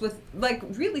of this with like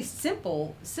really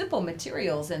simple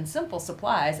materials and simple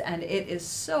supplies. And it is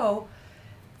so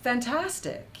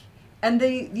fantastic. And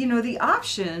the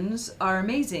options are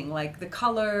amazing, like the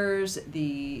colors,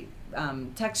 the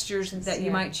textures that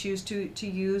you might choose to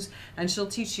use, and she'll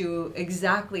teach you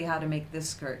exactly how to make this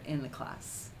skirt in the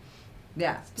class.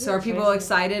 Yeah. So are people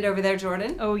excited over there,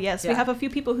 Jordan? Oh yes, we have a few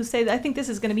people who say that I think this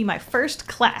is going to be my first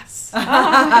class.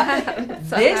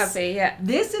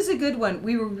 This is a good one.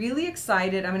 We were really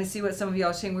excited. I'm going to see what some of y'all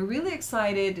are saying. We're really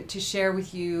excited to share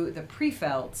with you the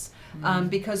pre-felts.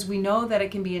 Because we know that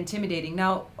it can be intimidating.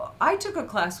 Now, I took a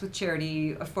class with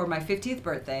Charity for my 50th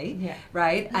birthday,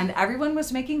 right? And everyone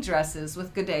was making dresses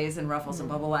with goodays and ruffles and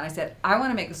blah, blah, blah. And I said, I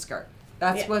want to make a skirt.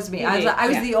 That was me. I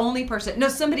was the only person. No,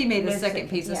 somebody made the second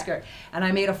piece of skirt. And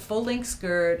I made a full-length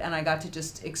skirt, and I got to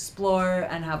just explore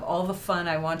and have all the fun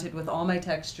I wanted with all my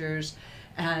textures.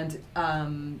 And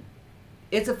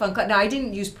it's a fun class. Now, I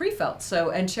didn't use pre-felt,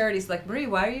 and Charity's like, Marie,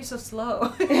 why are you so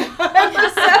slow?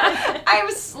 I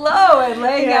was slow at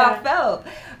laying out felt.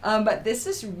 But this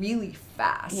is really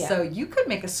fast. Yeah. So you could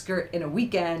make a skirt in a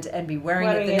weekend and be wearing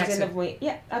it the next week.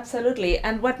 Yeah, absolutely.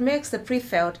 And what makes the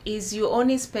pre-felt is you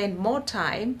only spend more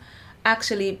time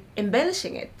actually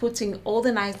embellishing it, putting all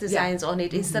the nice designs on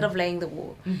it instead of laying the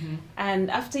wool.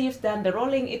 And after you've done the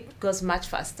rolling, it goes much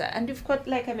faster. And you've got,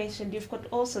 like I mentioned, you've got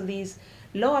also these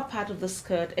lower part of the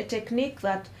skirt, a technique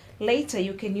that later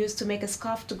you can use to make a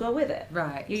scarf to go with it.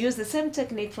 Right. You use the same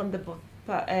technique from the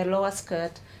lower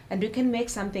skirt, and you can make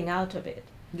something out of it.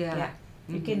 Yeah.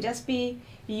 You can just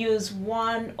use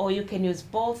one, or you can use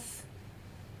both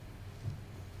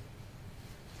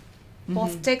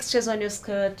textures on your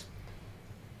skirt.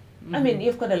 I mean,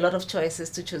 you've got a lot of choices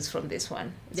to choose from this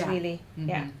one. It's really,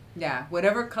 yeah,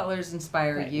 whatever colors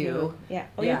inspire you. Yeah,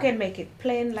 or you can make it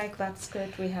plain like that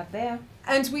skirt we have there.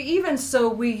 And we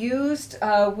used,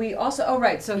 we also,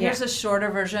 here's a shorter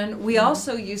version. We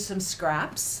also used some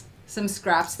scraps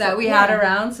that we had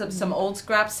around, some old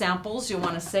scrap samples. You'll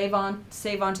want to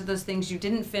save onto those things you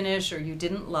didn't finish or you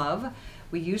didn't love.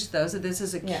 We used those. So this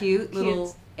is a cute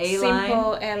little A-line.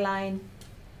 Simple A-line.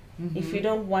 If you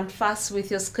don't want fuss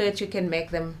with your skirt, you can make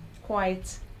them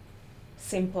quite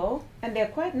simple, and they're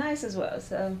quite nice as well.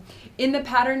 So in the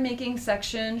pattern making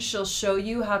section, she'll show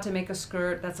you how to make a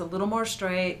skirt that's a little more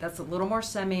straight, that's a little more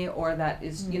semi, or that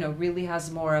is really has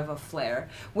more of a flare,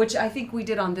 which I think we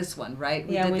did on this one, right?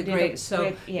 We did the gray.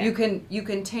 So you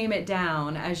can tame it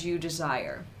down as you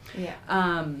desire. Yeah.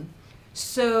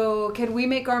 So can we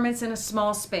make garments in a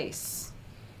small space?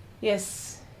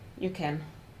 Yes, you can.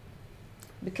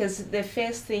 Because the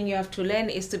first thing you have to learn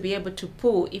is to be able to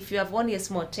pull. If you have only a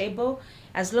small table,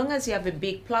 as long as you have a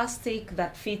big plastic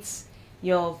that fits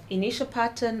your initial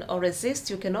pattern or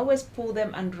resist, you can always pull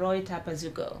them and draw it up as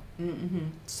you go.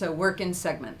 So work in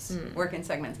segments. Work in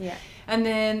segments. Yeah. And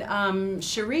then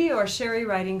Sherry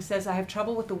writing says, I have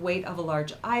trouble with the weight of a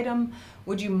large item.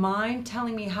 Would you mind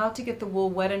telling me how to get the wool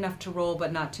wet enough to roll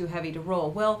but not too heavy to roll?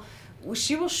 Well,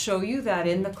 she will show you that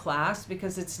in the class,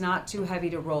 because it's not too heavy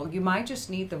to roll. You might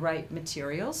just need the right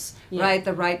materials, right?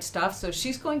 The right stuff. So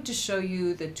she's going to show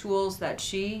you the tools that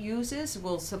she uses.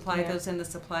 We'll supply those in the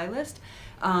supply list.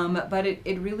 But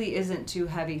it really isn't too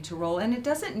heavy to roll. And it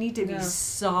doesn't need to be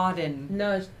sodden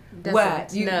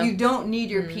wet. You don't need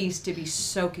your piece to be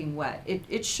soaking wet.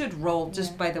 It should roll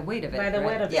just by the weight of it. By the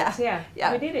weight of it,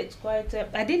 yeah. We did it quite...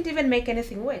 I didn't even make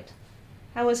anything wet.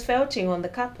 I was felting on the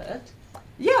carpet.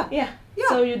 Yeah.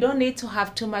 So you don't need to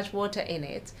have too much water in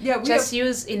it. Just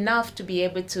use enough to be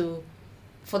able to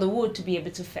for the wood to be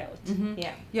able to felt. Mm-hmm.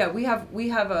 Yeah. Yeah, we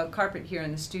have a carpet here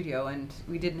in the studio, and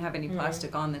we didn't have any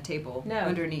plastic on the table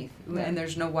underneath, and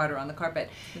there's no water on the carpet.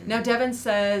 Now Devin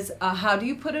says, how do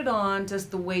you put it on? Does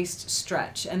the waist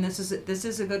stretch? And this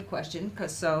is a good question,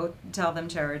 so tell them,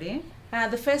 Charity.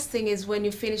 The first thing is when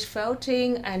you finish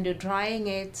felting and you're drying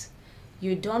it,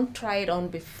 you don't try it on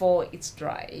before it's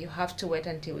dry. You have to wait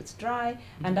until it's dry,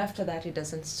 and after that it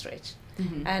doesn't stretch.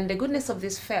 And the goodness of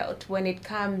this felt, when you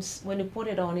put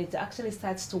it on, it actually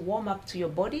starts to warm up to your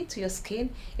body, to your skin.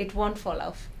 It won't fall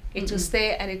off. It will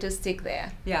stay and it will stick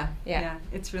there. Yeah.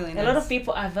 It's really nice. A lot of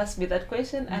people have asked me that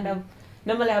question, and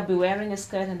normally I'll be wearing a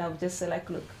skirt and I'll just say like,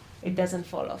 look, it doesn't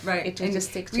fall off. Right. It will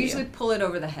just stick to you. We usually pull it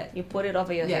over the head. You put it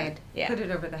over your head. Yeah. Put it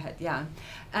over the head, yeah.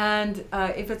 And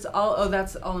if it's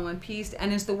that's all in one piece.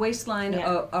 And is the waistline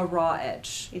a raw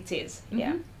edge? It is,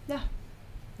 Yeah.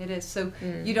 It is. So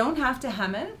you don't have to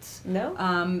hem it. No.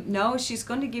 No, she's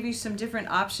going to give you some different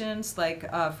options, like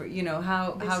for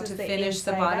how to finish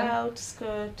the bottom. Out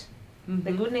skirt.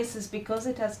 The goodness is because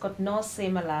it has got no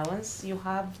seam allowance, you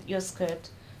have your skirt,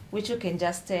 which you can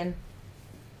just turn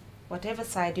whatever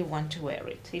side you want to wear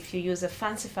it. If you use a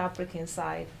fancy fabric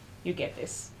inside, you get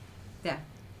this. Yeah.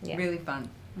 Really fun.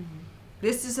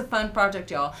 This is a fun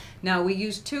project, y'all. Now we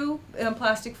use 2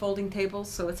 plastic folding tables,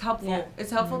 so it's helpful. Yeah.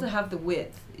 It's helpful to have the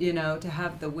width,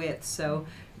 So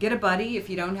get a buddy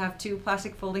if you don't have 2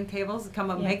 plastic folding tables.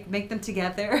 Come up, make them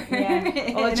together.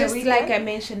 Yeah. Or just like I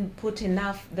mentioned, put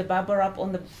the barber up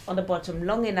on the bottom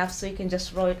long enough so you can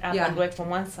just roll it up and work from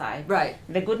one side. Right.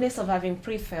 The goodness of having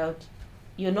pre-felt,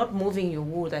 you're not moving your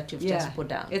wool that you've just put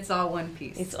down. It's all one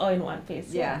piece. It's all in one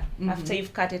piece. Yeah. After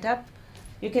you've cut it up,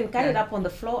 you can cut it up on the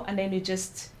floor, and then you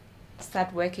just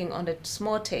start working on a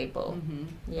small table.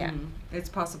 It's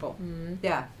possible.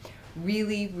 Yeah.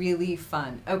 Really, really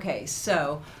fun. Okay,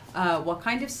 so what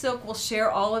kind of silk? We'll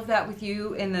share all of that with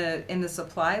you in the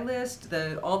supply list.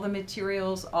 All the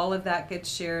materials, all of that gets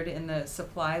shared in the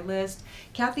supply list.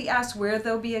 Kathy asked where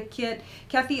there'll be a kit.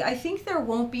 Kathy, I think there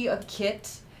won't be a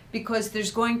kit because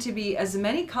there's going to be as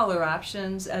many color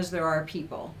options as there are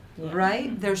people. Yeah.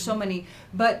 Right? There's so many,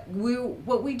 but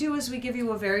what we do is we give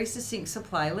you a very succinct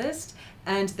supply list,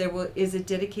 and there is a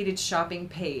dedicated shopping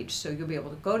page. So you'll be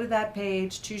able to go to that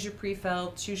page, choose your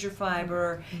pre-felt, choose your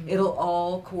fiber. It'll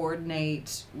all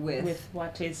coordinate with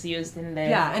what is used in the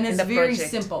and it's very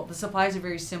project. Simple. The supplies are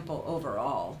very simple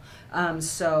overall.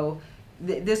 So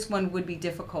this one would be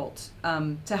difficult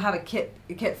to have a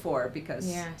kit for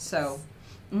because so.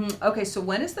 Okay, so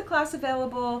when is the class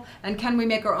available, and can we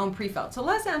make our own pre-felt? So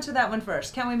let's answer that one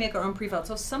first. Can we make our own pre-felt?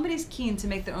 So if somebody's keen to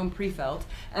make their own pre-felt,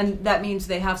 and that means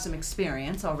they have some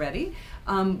experience already,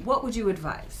 what would you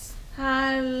advise?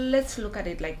 Let's look at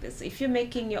it like this. If you're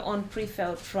making your own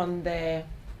pre-felt from the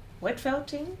wet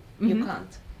felting, you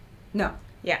can't. No.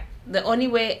 Yeah. The only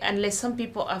way, unless some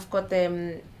people have got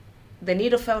the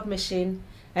needle felt machine,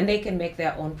 and they can make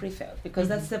their own pre-felt, because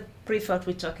that's the pre-felt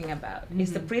we're talking about.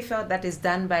 It's the pre-felt that is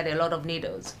done by a lot of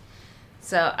needles.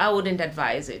 So I wouldn't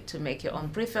advise it to make your own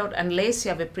pre-felt unless you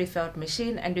have a pre-felt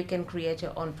machine and you can create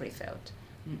your own pre-felt.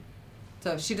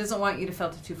 So she doesn't want you to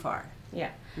felt it too far.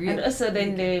 Yeah. Really? And also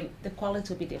then the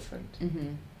quality will be different.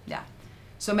 Yeah.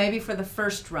 So maybe for the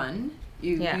first run,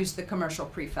 you use the commercial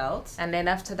pre-felt. And then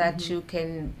after that you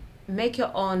can make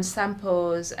your own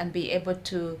samples and be able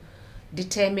to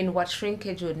determine what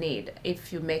shrinkage you need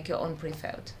if you make your own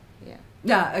pre-felt.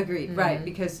 Yeah, agreed. Right,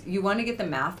 because you want to get the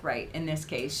math right in this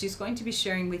case. She's going to be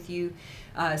sharing with you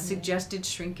suggested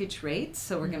shrinkage rates.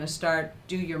 So we're going to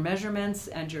do your measurements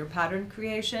and your pattern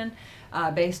creation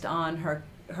based on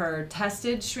her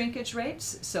tested shrinkage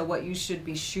rates. So what you should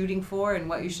be shooting for and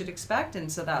what you should expect.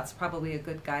 And so that's probably a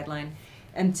good guideline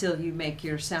until you make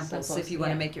your samples. If you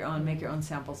want to make your own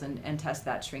samples and test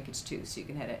that shrinkage too, so you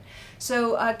can hit it.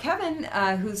 So Kevin,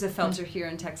 who's a felter here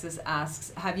in Texas,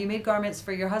 asks, have you made garments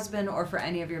for your husband or for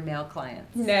any of your male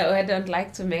clients? No, I don't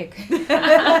like to make. No,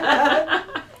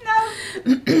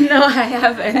 I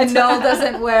haven't. And Noel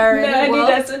doesn't wear any wool?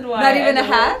 He doesn't wear Not even a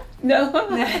hat? No.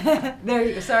 There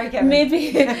you go. Sorry, Kevin.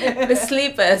 Maybe the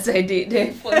slippers I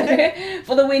did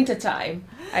for the winter time.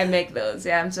 I make those.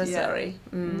 Yeah, I'm so sorry.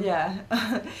 Yeah.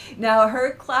 Now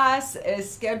her class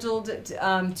is scheduled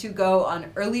to go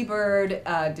on early bird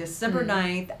December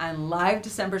 9th and live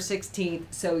December 16th.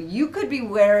 So you could be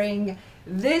wearing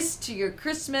this to your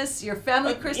Christmas, your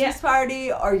family Christmas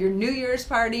party, or your New Year's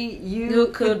party, you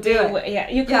could do it. Yeah,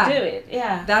 you could do it.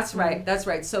 Yeah. That's right. That's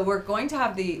right. So we're going to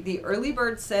have the early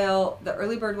bird sale. The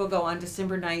early bird will go on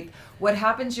December 9th. What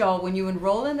happens, y'all, when you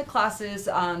enroll in the classes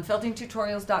on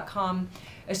feltingtutorials.com,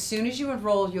 as soon as you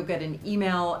enroll, you'll get an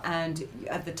email, and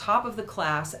at the top of the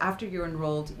class, after you're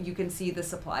enrolled, you can see the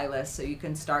supply list. So you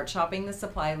can start shopping the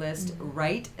supply list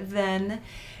right then,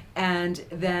 and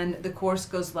then the course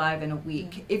goes live in a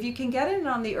week. If you can get in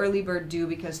on the early bird, do,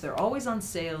 because they're always on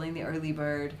sale in the early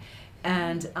bird,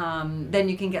 and then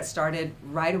you can get started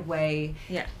right away.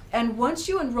 Yeah. And once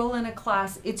you enroll in a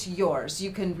class, it's yours.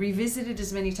 You can revisit it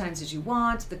as many times as you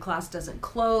want. The class doesn't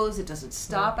close. It doesn't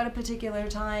stop at a particular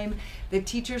time. The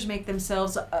teachers make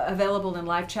themselves available in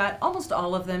live chat. Almost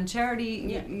all of them.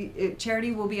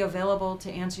 Charity will be available to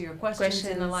answer your questions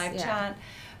in the live chat.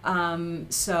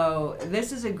 So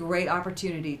this is a great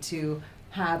opportunity to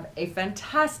have a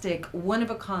fantastic,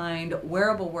 one-of-a-kind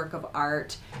wearable work of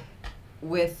art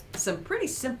with some pretty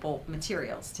simple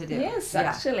materials to do. Yes,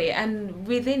 actually. And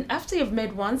after you've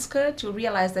made one skirt, you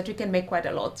realize that you can make quite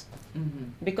a lot.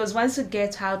 Because once you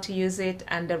get how to use it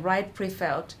and the right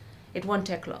pre-felt, it won't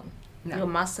take long. No. You'll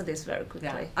master this very quickly.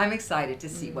 Yeah. I'm excited to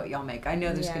see what y'all make. I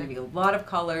know there's going to be a lot of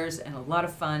colors and a lot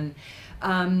of fun.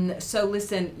 So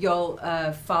listen, y'all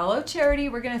follow Charity.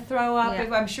 We're going to throw up,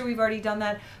 I'm sure we've already done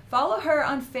that. Follow her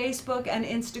on Facebook and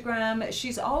Instagram.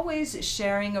 She's always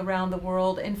sharing around the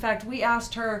world. In fact, we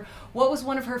asked her what was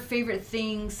one of her favorite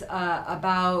things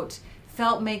about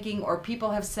felt making, or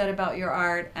people have said about your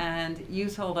art, and you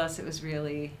told us it was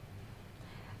really...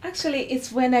 Actually,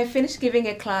 it's when I finish giving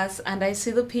a class and I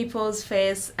see the people's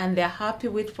face and they're happy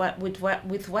with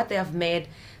what they have made.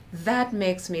 That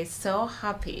makes me so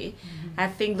happy. I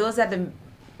think those are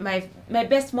my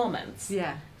best moments.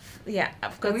 Yeah. Yeah,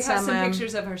 I've got we have some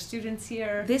pictures of our students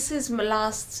here. This is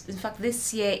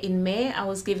this year in May, I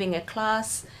was giving a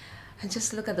class, and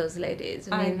just look at those ladies.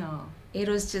 I know. It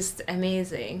was just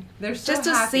amazing. They're so just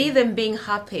to see them being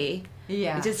happy.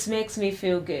 Yeah. It just makes me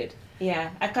feel good.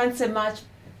 Yeah, I can't say much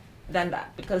than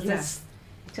that, because this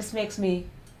just makes me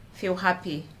feel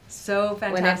happy. So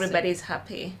fantastic. When everybody's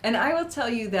happy. And I will tell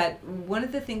you that one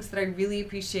of the things that I really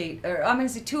appreciate, or I'm going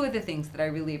to say two of the things that I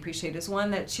really appreciate, is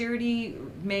one, that Charity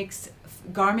makes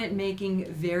garment making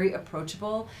very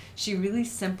approachable. She really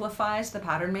simplifies the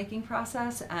pattern making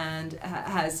process and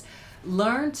has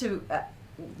learned to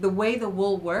the way the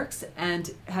wool works,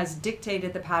 and has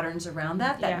dictated the patterns around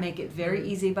that make it very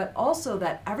easy, but also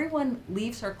that everyone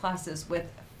leaves her classes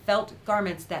with felt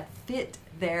garments that fit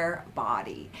their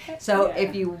body. So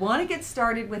if you want to get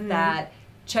started with that,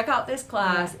 check out this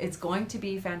class. It's going to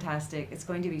be fantastic. It's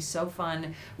going to be so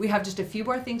fun. We have just a few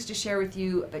more things to share with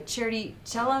you, but Charity,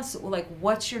 tell us, like,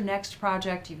 what's your next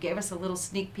project? You gave us a little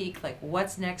sneak peek, like,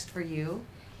 what's next for you?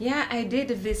 Yeah, I did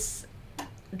this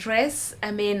dress.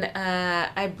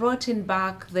 I brought in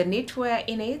back the knitwear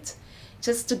in it,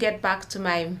 just to get back to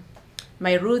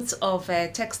my roots of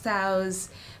textiles.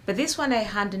 But this one, I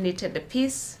hand knitted the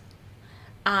piece,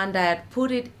 and I had put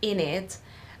it in it,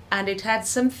 and it had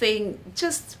something,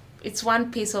 it's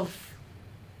one piece of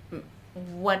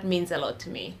what means a lot to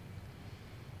me.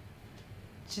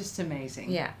 Just amazing.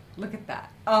 Yeah. Look at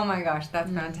that. Oh my gosh,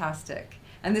 that's fantastic.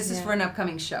 And this is for an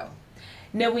upcoming show.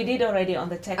 No, we did already on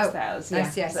the textiles.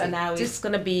 Yes. So now it's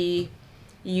going to be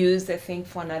used, I think,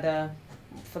 for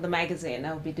the magazine.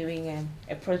 I'll be doing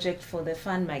a project for the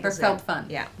Fun magazine. For Felt Fun.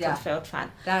 Yeah, for Felt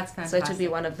Fun. That's fantastic. So it will be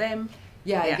one of them.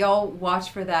 Yeah, y'all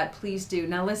watch for that. Please do.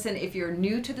 Now listen, if you're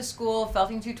new to the school,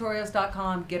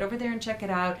 feltingtutorials.com, get over there and check it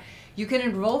out. You can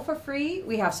enroll for free.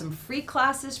 We have some free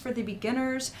classes for the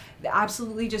beginners.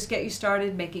 Absolutely just get you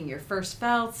started making your first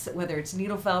felts, whether it's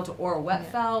needle felt or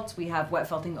wet felt. We have wet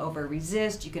felting over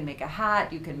resist. You can make a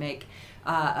hat. You can make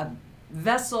a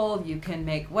vessel. You can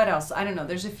make, what else? I don't know.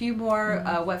 There's a few more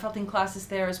wet felting classes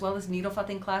there, as well as needle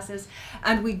felting classes.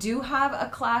 And we do have a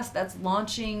class that's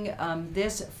launching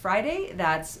this Friday.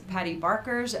 That's Patty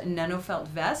Barker's Nano Felt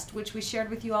Vest, which we shared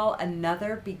with you all,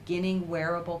 another beginning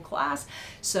wearable class.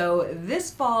 So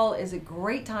this fall is a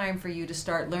great time for you to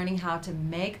start learning how to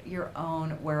make your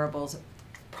own wearables.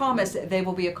 Promise they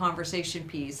will be a conversation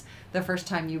piece the first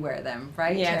time you wear them,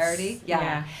 right? Yes. Charity?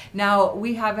 Yeah. Now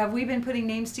have we been putting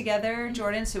names together,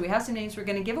 Jordan? So we have some names. We're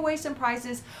going to give away some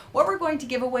prizes. What we're going to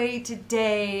give away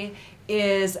today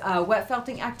is a wet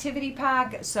felting activity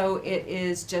pack. So it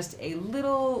is just a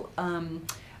little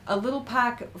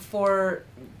pack for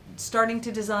starting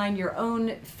to design your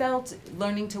own felt,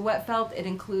 learning to wet felt. It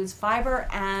includes fiber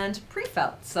and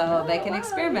pre-felt, so they can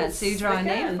experiment. So you draw a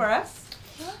name for us.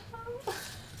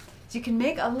 So you can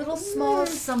make a little small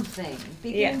something.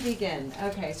 Begin.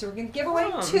 Okay, so we're going to give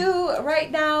away 2 right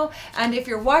now. And if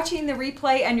you're watching the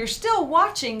replay and you're still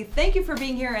watching, thank you for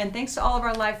being here. And thanks to all of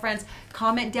our live friends.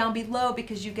 Comment down below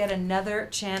because you get another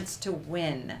chance to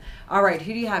win. All right,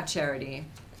 who do you have, Charity?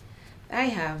 I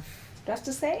have. Do I have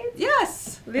to say it?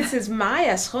 Yes. This is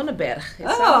Maya Schoneberg. It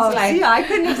Oh, sounds like see, I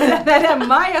couldn't have said that.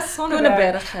 Maya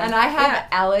Schoneberg. Schoneberg. And I have Yeah.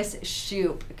 Alice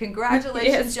Shoop.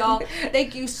 Congratulations, Yes. y'all.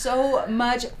 Thank you so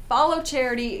much. Follow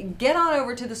Charity. Get on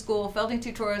over to the school,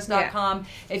 feltingtutorials.com.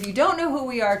 If you don't know who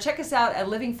we are, check us out at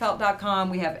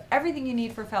livingfelt.com. We have everything you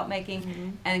need for felt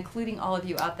making, and including all of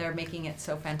you out there making it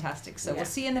so fantastic. So we'll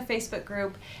see you in the Facebook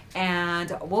group,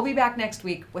 and we'll be back next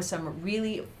week with some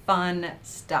really fun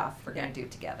stuff we're going to do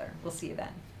together. We'll see you then.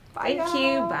 Bye. Thank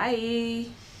you. Bye.